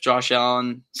gives Josh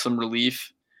Allen some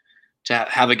relief to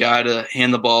have a guy to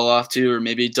hand the ball off to, or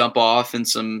maybe dump off for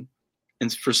some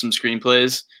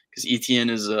screenplays, because ETN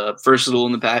is versatile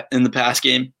in the pass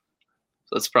game.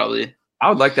 So that's probably. I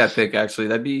would like that pick actually.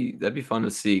 That'd be fun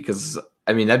to see because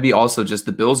that'd be also just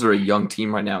the Bills are a young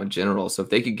team right now in general. So if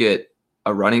they could get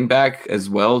a running back as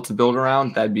well to build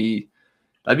around, that'd be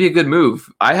a good move.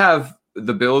 I have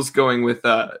the Bills going with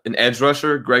an edge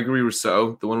rusher, Gregory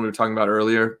Rousseau, the one we were talking about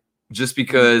earlier, just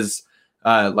because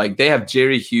they have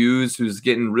Jerry Hughes, who's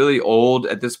getting really old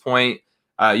at this point.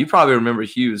 You probably remember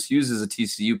Hughes. Hughes is a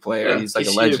TCU player. Yeah, he's like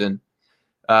TCU. A legend.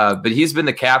 But he's been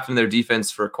the captain of their defense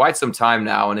for quite some time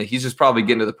now, and he's just probably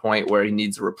getting to the point where he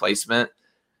needs a replacement.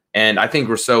 And I think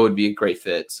Rousseau would be a great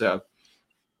fit. So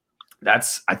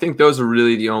I think those are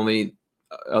really the only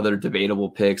other debatable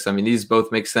picks. These both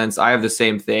make sense. I have the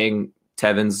same thing.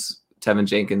 Tevin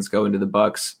Jenkins going to the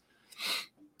Bucks.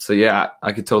 So yeah,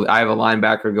 I have a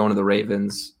linebacker going to the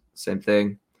Ravens. Same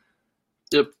thing.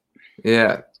 Yep.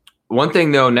 Yeah. One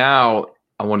thing though, now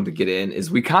I wanted to get in is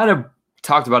we kind of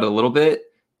talked about it a little bit,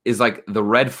 is like the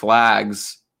red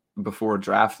flags before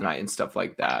draft night and stuff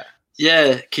like that.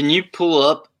 Yeah. Can you pull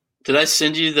up? Did I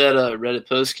send you that Reddit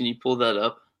post? Can you pull that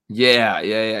up? Yeah.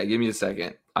 Give me a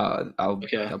second. I'll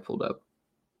pull it up.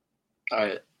 All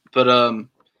right. But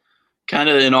kind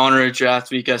of in honor of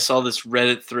draft week, I saw this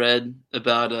Reddit thread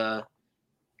about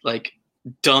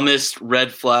dumbest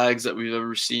red flags that we've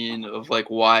ever seen of like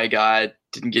why a guy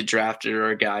didn't get drafted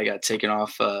or a guy got taken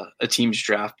off a team's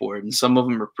draft board, and some of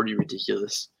them are pretty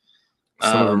ridiculous.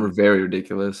 Some of them are very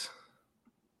ridiculous.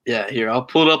 Yeah, here I'll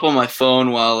pull it up on my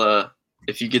phone while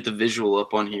if you get the visual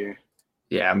up on here.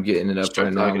 Yeah, I'm getting it up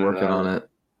right now. I'm working on it.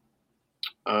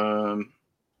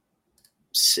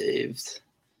 Saved.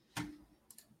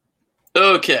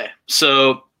 Okay,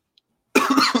 so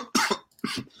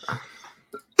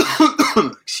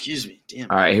excuse me, Damn.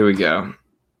 All right, here we go.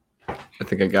 I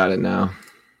think I got it now.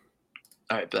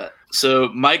 All right, bet. So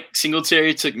Mike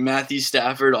Singletary took Matthew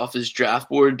Stafford off his draft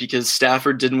board because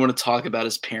Stafford didn't want to talk about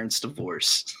his parents'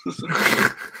 divorce.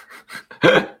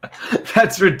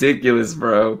 That's ridiculous,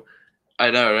 bro. I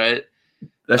know, right?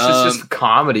 That's just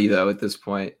comedy, though, at this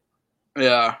point.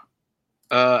 Yeah.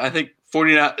 I think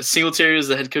 49 Singletary was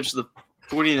the head coach of the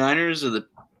 49ers or the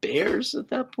Bears at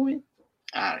that point.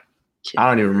 I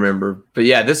don't even remember. But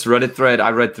yeah, this Reddit thread,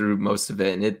 I read through most of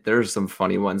it, and there's some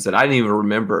funny ones that I didn't even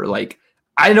remember. Like,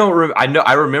 I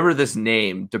remember this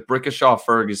name, DeBrickashaw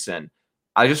Ferguson.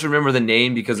 I just remember the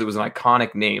name because it was an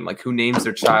iconic name. Like, who names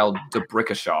their child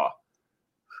DeBrickashaw?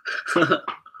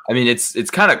 I mean,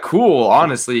 it's kind of cool,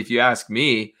 honestly, if you ask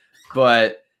me.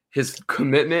 But his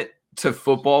commitment to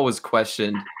football was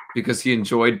questioned because he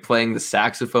enjoyed playing the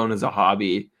saxophone as a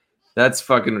hobby. That's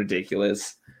fucking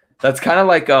ridiculous. That's kind of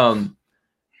like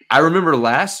I remember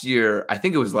last year. I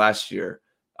think it was last year.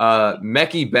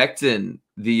 Mekhi Becton,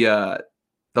 the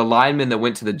lineman that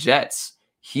went to the Jets,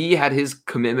 he had his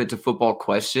commitment to football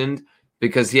questioned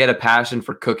because he had a passion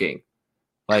for cooking.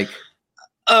 Like,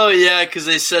 oh yeah, because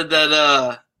they said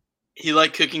that he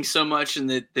liked cooking so much, and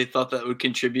they thought that would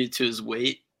contribute to his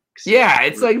weight. Yeah,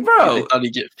 it's like, bro, they thought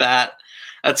he'd get fat.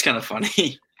 That's kind of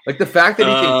funny. Like, the fact that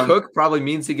he can cook probably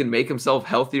means he can make himself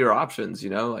healthier options, you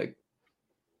know? Like,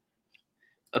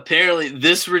 apparently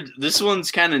this one's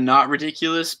kind of not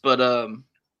ridiculous, but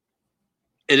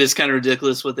it is kind of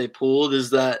ridiculous what they pulled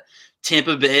is that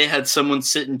Tampa Bay had someone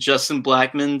sit in Justin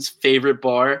Blackmon's favorite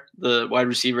bar, the wide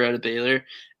receiver out of Baylor,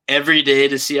 every day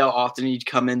to see how often he'd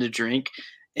come in to drink.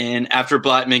 And after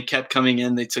Blackmon kept coming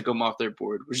in, they took him off their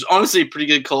board, which is honestly a pretty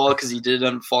good call because he did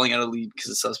end up falling out of league because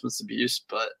of substance abuse.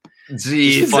 But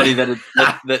it's funny that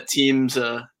that teams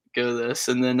go this.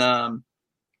 And then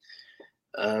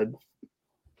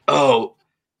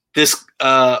this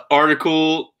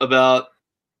article about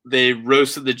they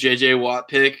roasted the JJ Watt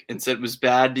pick and said it was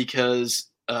bad because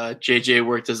JJ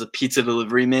worked as a pizza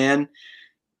delivery man.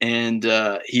 And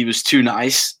he was too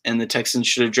nice, and the Texans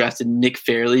should have drafted Nick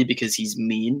Fairley because he's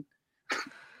mean.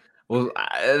 Well,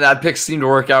 that pick seemed to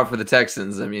work out for the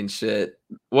Texans. I mean, shit.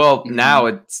 Well, now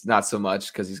it's not so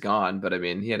much because he's gone, but I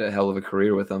mean, he had a hell of a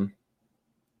career with them.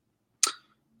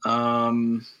 I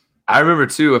remember,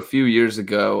 too, a few years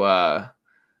ago,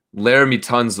 Laramie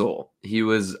Tunzel. He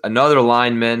was another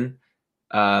lineman.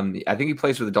 I think he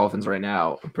plays for the Dolphins right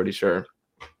now, I'm pretty sure.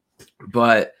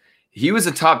 But he was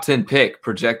a top 10 pick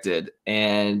projected,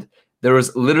 and there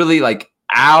was literally like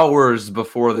hours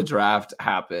before the draft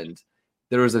happened.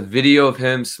 There was a video of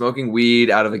him smoking weed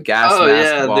out of a gas mask. Oh,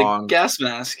 yeah, the gas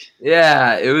mask.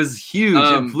 Yeah, it was huge.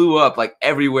 It blew up like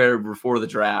everywhere before the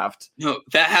draft. No,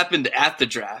 that happened at the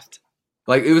draft.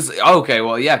 Like, it was okay.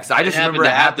 Well, yeah, because I just remember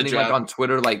it happening like on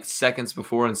Twitter like seconds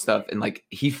before and stuff. And like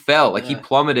he fell, like he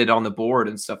plummeted on the board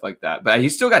and stuff like that. But he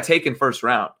still got taken first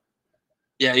round.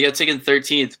 Yeah, he got taken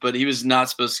 13th, but he was not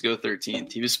supposed to go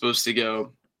 13th. He was supposed to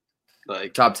go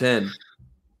like top 10.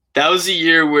 That was the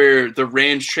year where the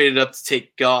Rams traded up to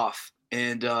take Goff,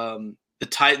 and the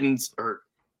Titans, or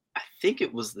I think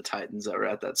it was the Titans that were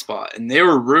at that spot, and they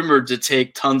were rumored to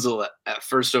take Tunzel at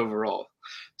first overall.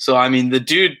 So, I mean, the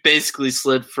dude basically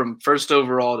slid from first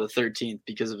overall to 13th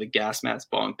because of a gas mask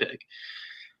bong pick.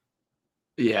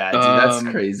 Yeah, dude, that's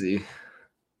crazy.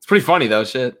 It's pretty funny, though,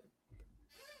 shit.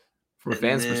 From a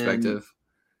fan's perspective.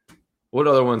 What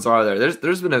other ones are there?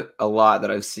 There's been a lot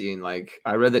that I've seen. Like,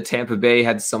 I read that Tampa Bay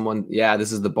had someone. Yeah,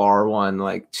 this is the bar one.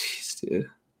 Like, jeez, dude.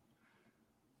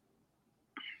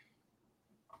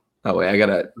 Oh, wait, I got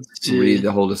to read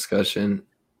the whole discussion.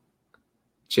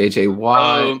 JJ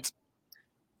Watt.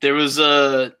 There was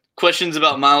questions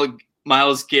about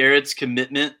Myles Garrett's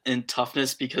commitment and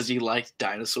toughness because he liked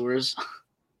dinosaurs.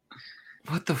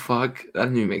 What the fuck? That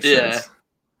didn't even make sense.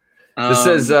 This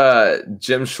says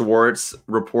Jim Schwartz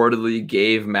reportedly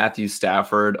gave Matthew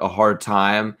Stafford a hard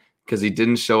time because he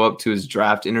didn't show up to his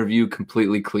draft interview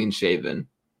completely clean shaven.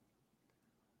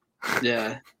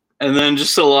 Yeah. And then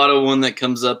just a lot of one that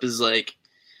comes up is like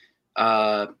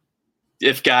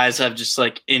if guys have just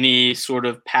like any sort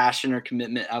of passion or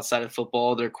commitment outside of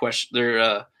football, their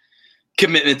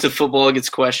commitment to football gets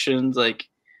questioned. Like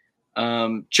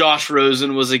Josh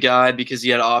Rosen was a guy because he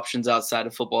had options outside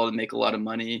of football to make a lot of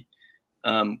money.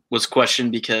 Was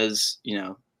questioned because he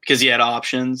had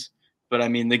options. But I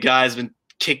mean, the guy's been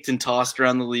kicked and tossed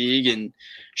around the league and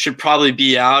should probably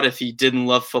be out if he didn't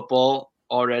love football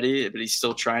already, but he's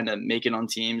still trying to make it on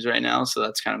teams right now. So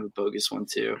that's kind of a bogus one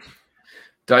too.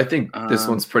 I think this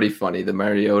one's pretty funny. The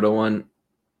Mariota one.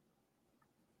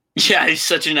 Yeah, he's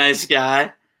such a nice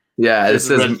guy. Yeah, it There's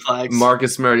says red flags.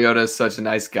 Marcus Mariota is such a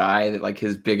nice guy that like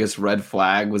his biggest red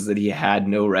flag was that he had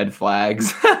no red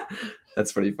flags.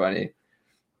 That's pretty funny.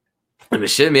 I mean,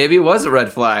 shit, maybe it was a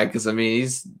red flag because I mean he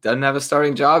doesn't have a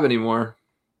starting job anymore.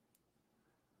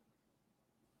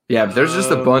 Yeah, but there's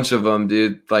just a bunch of them,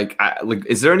 dude. Like,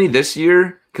 is there any this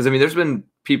year? Because I mean, there's been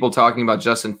people talking about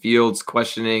Justin Fields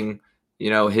questioning,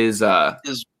 his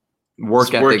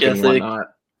work ethic and whatnot.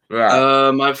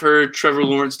 Yeah. I've heard Trevor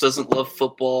Lawrence doesn't love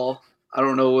football. I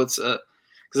don't know what's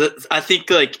because I think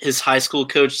like his high school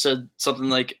coach said something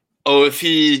like, "Oh, if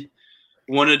he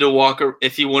wanted to walk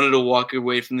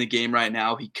away from the game right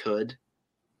now, he could,"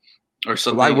 or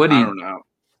something. Why would he? I don't know.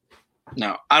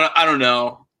 No, I don't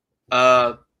know.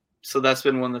 So that's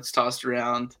been one that's tossed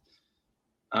around.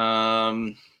 I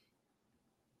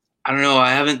don't know.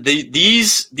 I haven't.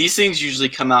 These things usually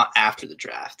come out after the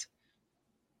draft,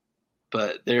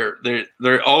 but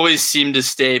they're always seem to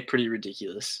stay pretty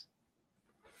ridiculous.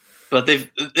 But the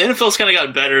NFL's kind of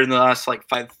got better in the last like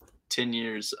 5-10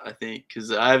 years, I think,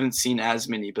 because I haven't seen as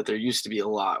many, but there used to be a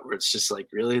lot where it's just like,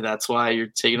 really, that's why you're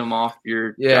taking them off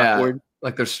your draft board?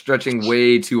 Like they're stretching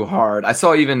way too hard. I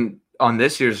saw even on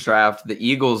this year's draft, the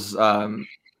Eagles, one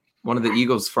of the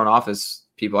Eagles front office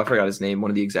people, I forgot his name,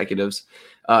 one of the executives,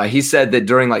 he said that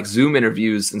during like Zoom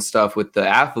interviews and stuff with the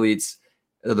athletes,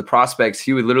 the prospects,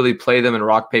 he would literally play them in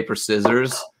rock, paper,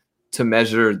 scissors to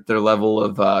measure their level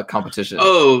of competition.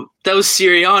 Oh, that was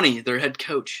Sirianni, their head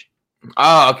coach.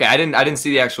 Oh, okay. I didn't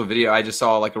see the actual video. I just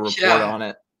saw like a report on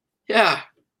it. Yeah.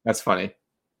 That's funny.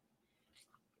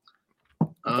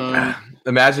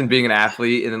 Imagine being an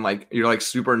athlete and then like you're like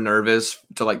super nervous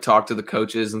to like talk to the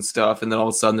coaches and stuff, and then all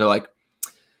of a sudden they're like,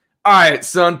 "All right,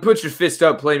 son, put your fist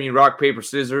up, play me rock, paper,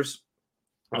 scissors."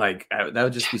 Like that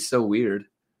would just be so weird.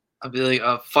 I'd be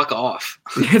like, "Fuck off."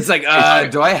 It's like,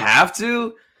 do I have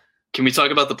to? Can we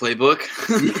talk about the playbook?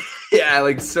 Yeah,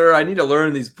 like, sir, I need to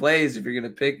learn these plays if you're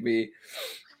gonna pick me.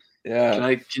 Yeah.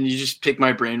 Can you just pick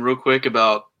my brain real quick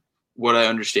about what I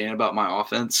understand about my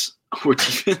offense or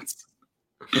defense?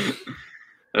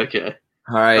 Okay.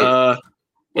 All right. Love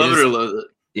it or loathe it.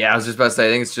 Yeah, I was just about to say, I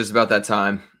think it's just about that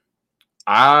time.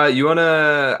 I'll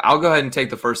go ahead and take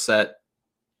the first set.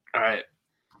 All right.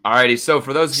 All righty. So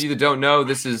for those of you that don't know,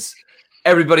 this is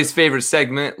everybody's favorite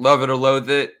segment, Love It or Loathe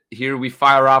It. Here we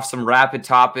fire off some rapid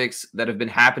topics that have been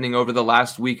happening over the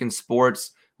last week in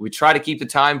sports. We try to keep the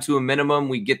time to a minimum.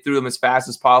 We get through them as fast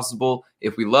as possible.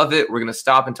 If we love it, we're going to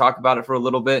stop and talk about it for a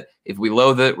little bit. If we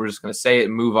loathe it, we're just going to say it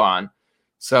and move on.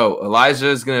 So Elijah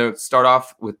is going to start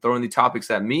off with throwing the topics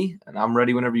at me, and I'm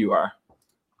ready whenever you are.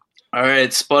 All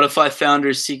right. Spotify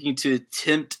founders seeking to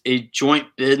attempt a joint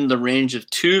bid in the range of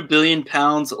 £2 billion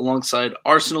alongside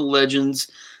Arsenal legends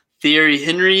Thierry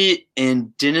Henry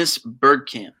and Dennis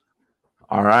Bergkamp.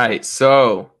 All right.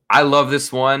 So I love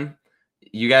this one.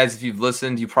 You guys, if you've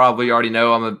listened, you probably already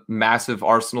know I'm a massive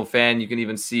Arsenal fan. You can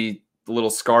even see the little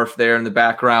scarf there in the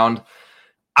background.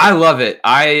 I love it.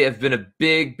 I have been a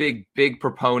big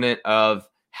proponent of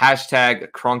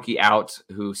hashtag Kroenke out,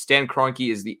 who Stan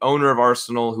Kroenke is the owner of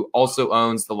Arsenal, who also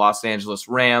owns the Los Angeles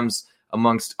Rams,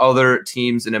 amongst other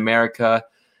teams in America.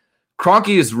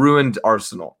 Kroenke has ruined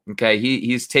Arsenal. Okay,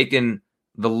 he's taken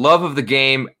the love of the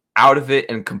game out of it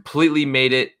and completely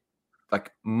made it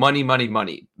like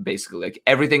money, basically. Like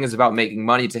everything is about making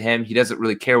money to him. He doesn't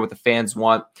really care what the fans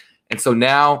want. And so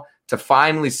now to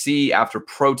finally see after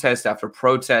protest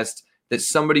that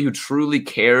somebody who truly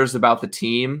cares about the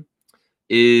team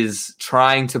is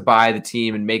trying to buy the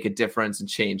team and make a difference and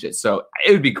change it. So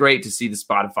it would be great to see the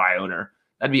Spotify owner.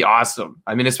 That'd be awesome.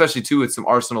 I mean, especially too with some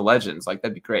Arsenal legends. Like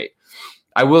that'd be great.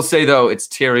 I will say though, it's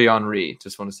Thierry Henry.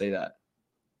 Just want to say that.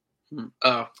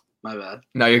 Oh, my bad.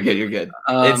 No, you're good. You're good.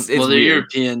 It's they're weird.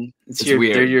 European. It's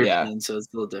weird. They're European, yeah. So it's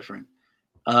a little different.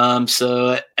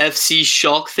 So FC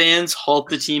Schalke fans halt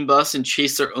the team bus and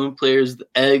chase their own players with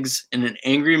eggs in an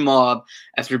angry mob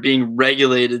after being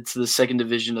regulated to the second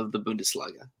division of the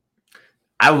Bundesliga.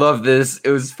 I love this. It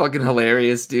was fucking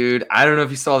hilarious, dude. I don't know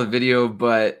if you saw the video,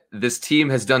 but this team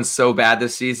has done so bad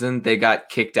this season. They got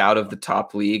kicked out of the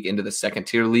top league into the second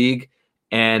tier league,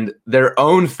 and their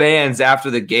own fans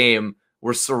after the game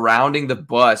were surrounding the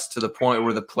bus to the point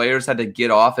where the players had to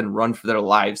get off and run for their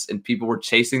lives, and people were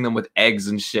chasing them with eggs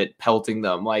and shit, pelting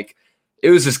them. Like, it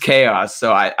was just chaos.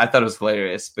 So I thought it was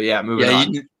hilarious. But yeah, moving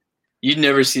on. You'd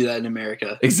never see that in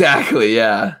America. Exactly,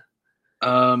 yeah.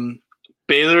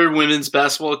 Baylor women's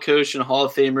basketball coach and Hall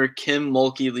of Famer Kim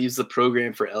Mulkey leaves the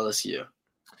program for LSU.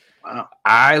 Wow.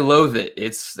 I loathe it.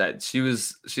 It's that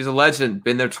she's a legend,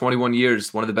 been there 21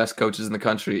 years, one of the best coaches in the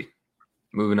country.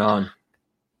 Moving on.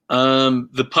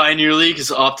 The Pioneer League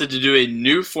has opted to do a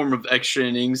new form of extra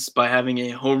innings by having a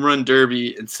home run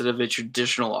derby instead of a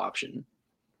traditional option.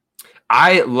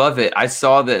 I love it. I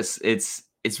saw this. It's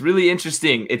really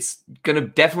interesting. It's going to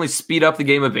definitely speed up the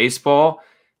game of baseball.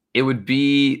 It would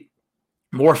be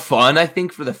more fun, I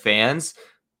think, for the fans.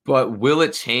 But will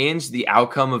it change the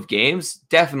outcome of games?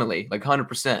 Definitely, like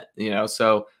 100%.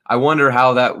 So I wonder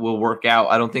how that will work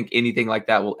out. I don't think anything like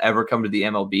that will ever come to the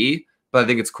MLB, but I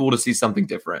think it's cool to see something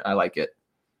different. I like it.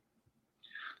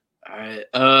 All right.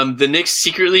 The Knicks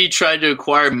secretly tried to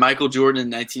acquire Michael Jordan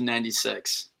in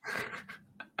 1996.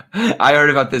 I heard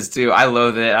about this too. I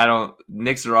loathe it.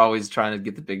 Knicks are always trying to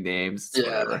get the big names.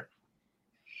 Yeah. Whatever.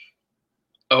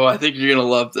 Oh, I think you're going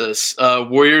to love this.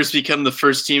 Warriors become the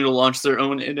first team to launch their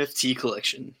own NFT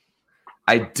collection.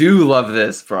 I do love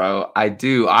this, bro. I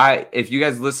do. If you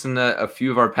guys listen to a few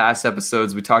of our past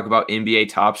episodes, we talk about NBA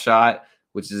Top Shot,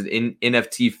 which is in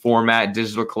NFT format,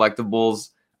 digital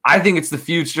collectibles. I think it's the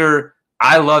future.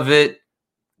 I love it.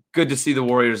 Good to see the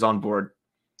Warriors on board.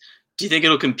 Do you think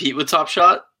it'll compete with Top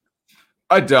Shot?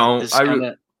 I don't.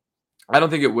 I don't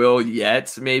think it will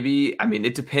yet. Maybe. I mean,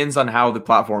 it depends on how the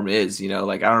platform is. I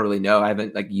don't really know. I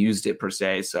haven't used it per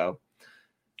se. So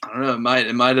I don't know.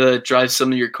 It might drive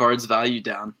some of your cards' value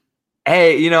down.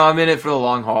 Hey, I'm in it for the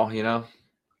long haul. Okay.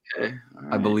 Right.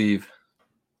 I believe.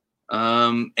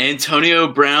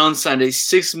 Antonio Brown signed a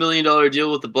 $6 million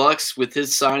deal with the Bucks. With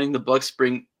his signing, the Bucks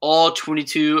bring all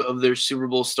 22 of their Super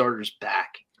Bowl starters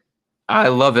back. I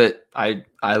love it. I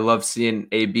love seeing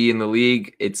AB in the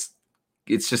league.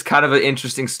 It's just kind of an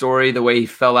interesting story, the way he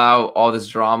fell out, all this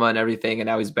drama and everything, and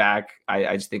now he's back.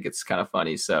 I just think it's kind of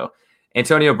funny. So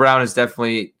Antonio Brown is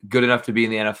definitely good enough to be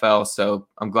in the NFL, so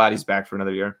I'm glad he's back for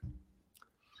another year.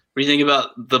 What do you think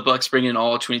about the Bucks bringing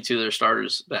all 22 of their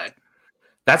starters back?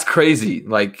 That's crazy.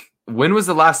 When was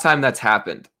the last time that's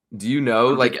happened? Do you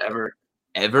know? Ever?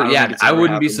 Yeah, I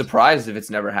wouldn't be surprised if it's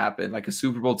never happened. A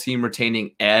Super Bowl team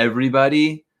retaining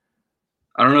everybody.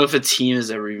 I don't know if a team has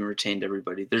ever even retained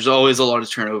everybody. There's always a lot of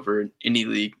turnover in any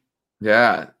league.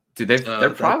 Yeah. Dude, they're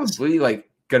probably going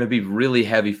to be really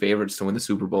heavy favorites to win the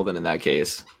Super Bowl then in that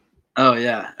case. Oh,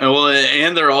 yeah.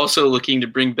 And they're also looking to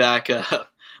bring back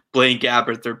Blaine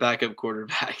Gabbert, their backup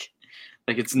quarterback.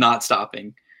 It's not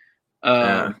stopping.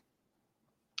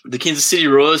 The Kansas City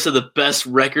Royals have the best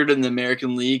record in the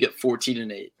American League at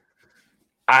 14-8.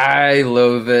 I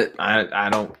loathe it.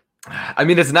 I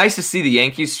mean, it's nice to see the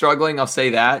Yankees struggling, I'll say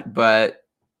that, but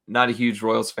not a huge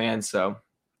Royals fan, so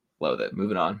loathe it.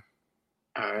 Moving on.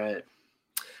 All right.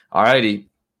 All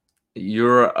righty.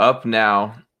 You're up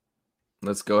now.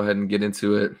 Let's go ahead and get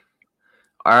into it.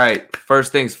 All right.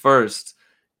 First things first.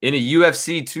 In a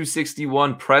UFC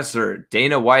 261 presser,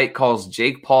 Dana White calls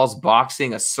Jake Paul's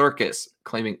boxing a circus,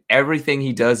 claiming everything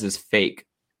he does is fake.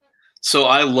 So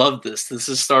I love this. This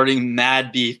is starting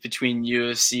mad beef between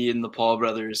UFC and the Paul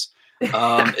brothers.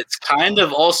 It's kind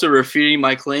of also refuting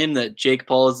my claim that Jake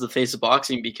Paul is the face of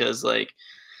boxing because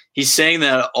he's saying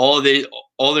that all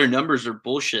their numbers are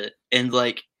bullshit. And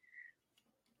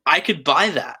I could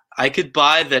buy that. I could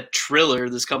buy that Triller,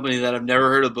 this company that I've never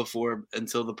heard of before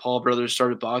until the Paul brothers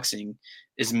started boxing,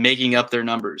 is making up their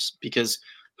numbers because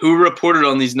who reported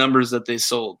on these numbers that they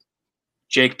sold?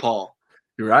 Jake Paul.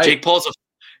 You're right. Jake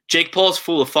Paul's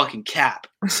full of fucking cap.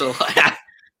 So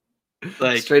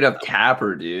straight up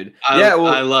capper, dude. I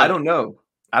don't know.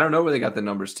 I don't know where they got the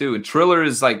numbers too. And Triller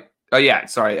is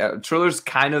Triller's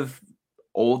kind of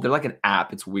old. They're like an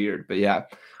app. It's weird, but yeah.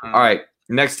 All right.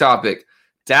 Next topic.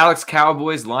 Dallas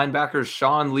Cowboys linebacker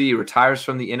Sean Lee retires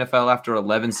from the NFL after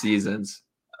 11 seasons.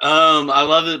 I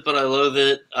love it, but I loathe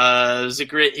it.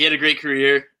 He had a great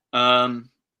career.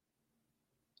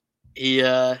 He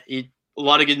a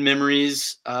lot of good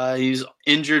memories. He's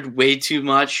injured way too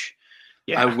much.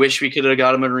 Yeah. I wish we could have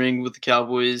got him a ring with the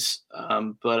Cowboys,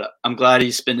 but I'm glad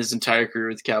he spent his entire career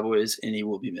with the Cowboys, and he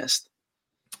will be missed.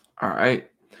 All right.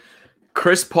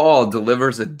 Chris Paul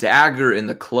delivers a dagger in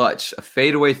the clutch, a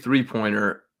fadeaway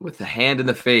three-pointer with a hand in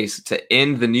the face to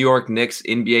end the New York Knicks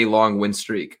NBA long win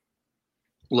streak.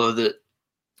 Loathe it.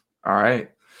 All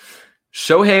right.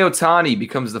 Shohei Ohtani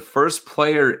becomes the first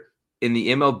player in the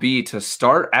MLB to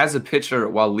start as a pitcher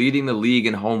while leading the league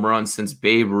in home runs since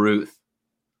Babe Ruth.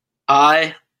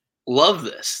 I love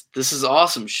this. This is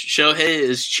awesome. Shohei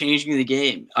is changing the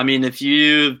game. I mean, if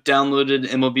you've downloaded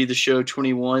MLB The Show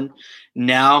 21,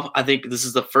 now I think this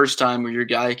is the first time where your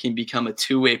guy can become a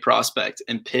two-way prospect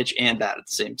and pitch and bat at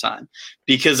the same time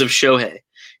because of Shohei.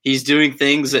 He's doing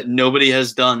things that nobody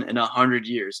has done in 100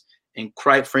 years. And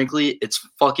quite frankly, it's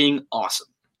fucking awesome.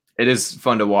 It is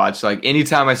fun to watch.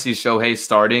 Anytime I see Shohei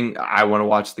starting, I want to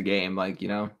watch the game.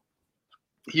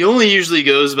 He only usually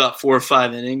goes about 4 or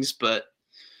 5 innings, but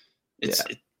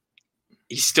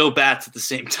he still bats at the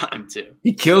same time too.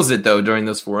 He kills it though during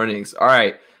those 4 innings. All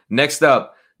right, next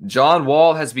up, John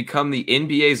Wall has become the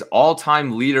NBA's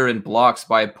all-time leader in blocks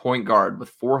by a point guard with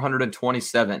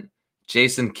 427.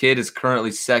 Jason Kidd is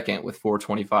currently second with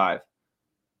 425.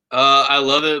 I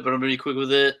love it, but I'm going to be quick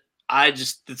with it.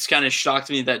 It's kind of shocked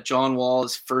me that John Wall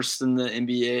is first in the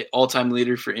NBA all-time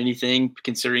leader for anything,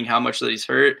 considering how much that he's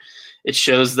hurt. It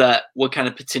shows that what kind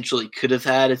of potential he could have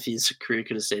had if his career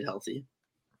could have stayed healthy.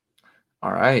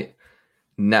 All right.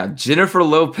 Now, Jennifer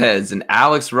Lopez and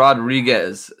Alex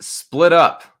Rodriguez split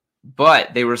up,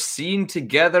 but they were seen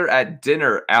together at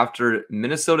dinner after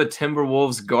Minnesota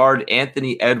Timberwolves guard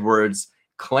Anthony Edwards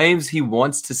claims he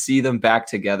wants to see them back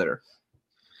together.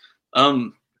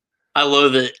 I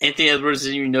love that Anthony Edwards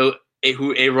didn't even know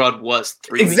who A-Rod was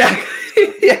 3 weeks ago.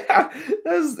 Exactly. Yeah.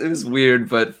 It was weird,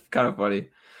 but kind of funny.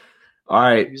 All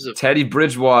right. Teddy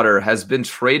Bridgewater has been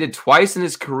traded twice in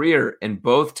his career, and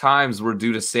both times were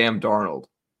due to Sam Darnold.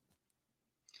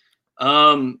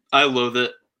 I love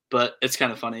it, but it's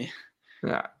kind of funny.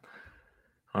 Yeah.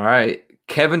 All right.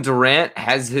 Kevin Durant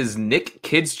has his Nick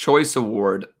Kids Choice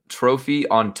Award trophy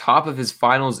on top of his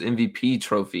Finals MVP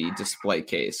trophy display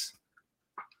case.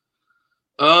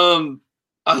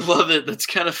 I love it. That's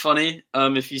kind of funny.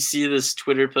 If you see this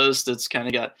Twitter post, it's kind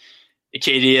of got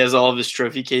KD has all of his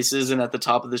trophy cases, and at the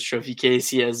top of this trophy case,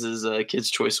 he has his Kids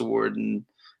Choice Award, and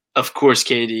of course,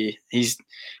 KD. He's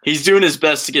doing his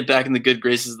best to get back in the good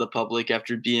graces of the public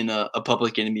after being a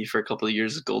public enemy for a couple of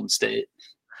years at Golden State.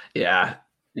 Yeah,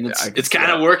 and it's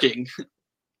kind of working.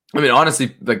 I mean,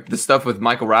 honestly, like the stuff with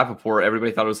Michael Rappaport,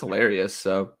 everybody thought it was hilarious.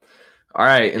 So, all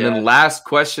right, and then last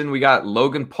question, we got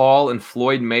Logan Paul and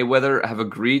Floyd Mayweather have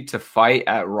agreed to fight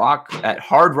at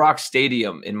Hard Rock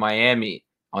Stadium in Miami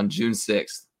on June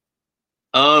 6th.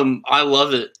 I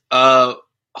love it.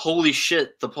 Holy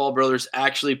shit, the Paul brothers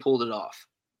actually pulled it off.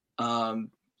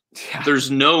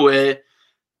 There's no way.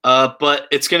 But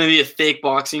it's going to be a fake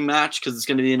boxing match because it's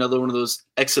going to be another one of those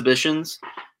exhibitions.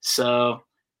 So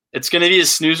it's going to be a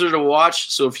snoozer to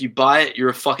watch. So if you buy it, you're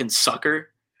a fucking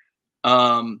sucker.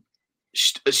 I'm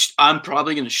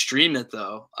probably going to stream it,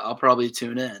 though. I'll probably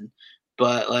tune in.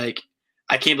 But, like,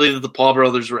 I can't believe that the Paul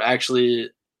brothers were actually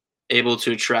able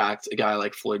to attract a guy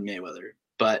like Floyd Mayweather.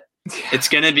 But it's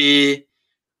going to be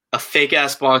a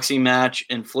fake-ass boxing match,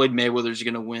 and Floyd Mayweather's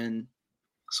going to win.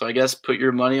 So I guess put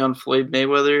your money on Floyd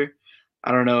Mayweather.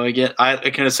 I don't know. Again, I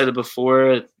kind of said it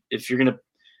before. If you're going to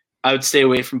 – I would stay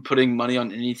away from putting money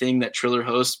on anything that Triller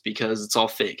hosts because it's all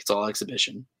fake. It's all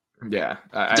exhibition. Yeah.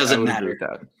 It doesn't matter. Agree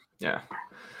with that. Yeah.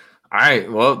 All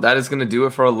right. Well, that is going to do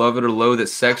it for our Love It or Loathe It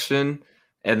section.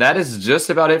 And that is just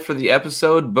about it for the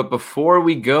episode. But before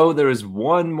we go, there is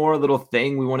one more little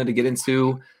thing we wanted to get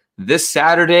into. This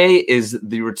Saturday is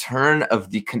the return of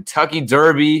the Kentucky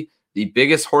Derby, the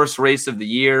biggest horse race of the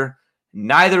year.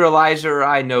 Neither Elijah or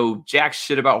I know jack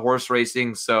shit about horse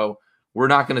racing, so we're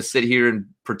not going to sit here and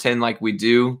pretend like we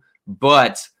do.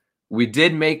 But we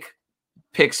did make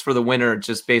picks for the winner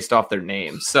just based off their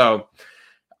name. So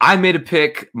I made a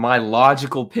pick. My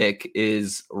logical pick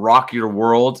is Rock Your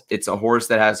World. It's a horse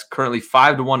that has currently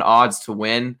 5-1 odds to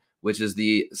win, which is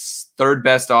the third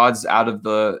best odds out of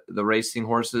the racing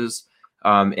horses.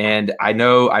 And I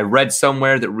know I read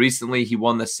somewhere that recently he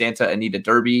won the Santa Anita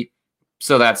Derby,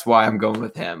 so that's why I'm going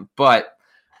with him. But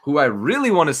who I really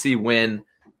want to see win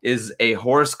is a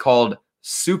horse called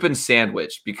Soup and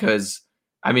Sandwich, because,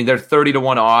 I mean, they're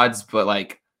 30-1 odds, but,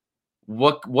 like,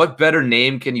 what better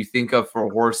name can you think of for a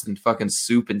horse than fucking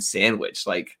Soup and Sandwich?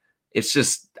 Like, it's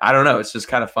just, I don't know. It's just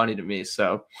kind of funny to me.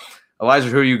 So, Elijah,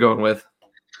 who are you going with?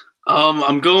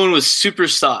 I'm going with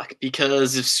Superstock,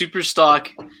 because if Superstock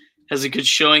has a good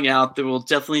showing out, then we'll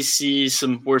definitely see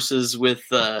some horses with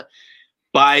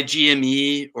buy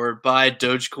GME or buy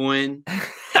Dogecoin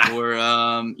or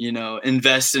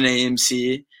invest in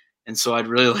AMC. And so I'd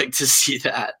really like to see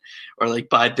that, or like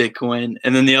buy Bitcoin.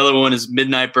 And then the other one is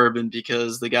Midnight Bourbon,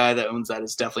 because the guy that owns that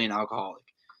is definitely an alcoholic.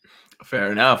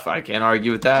 Fair enough. I can't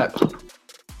argue with that. All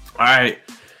right.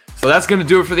 So that's going to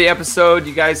do it for the episode.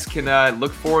 You guys can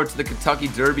look forward to the Kentucky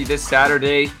Derby this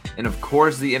Saturday, and of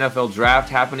course the NFL Draft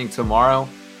happening tomorrow.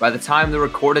 By the time the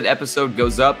recorded episode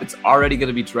goes up, it's already going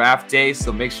to be draft day,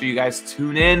 so make sure you guys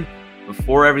tune in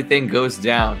before everything goes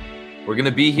down. We're going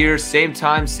to be here same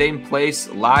time, same place,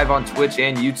 live on Twitch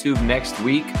and YouTube next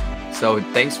week. So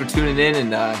thanks for tuning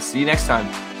in, and see you next time.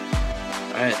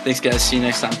 All right. Thanks, guys. See you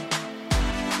next time.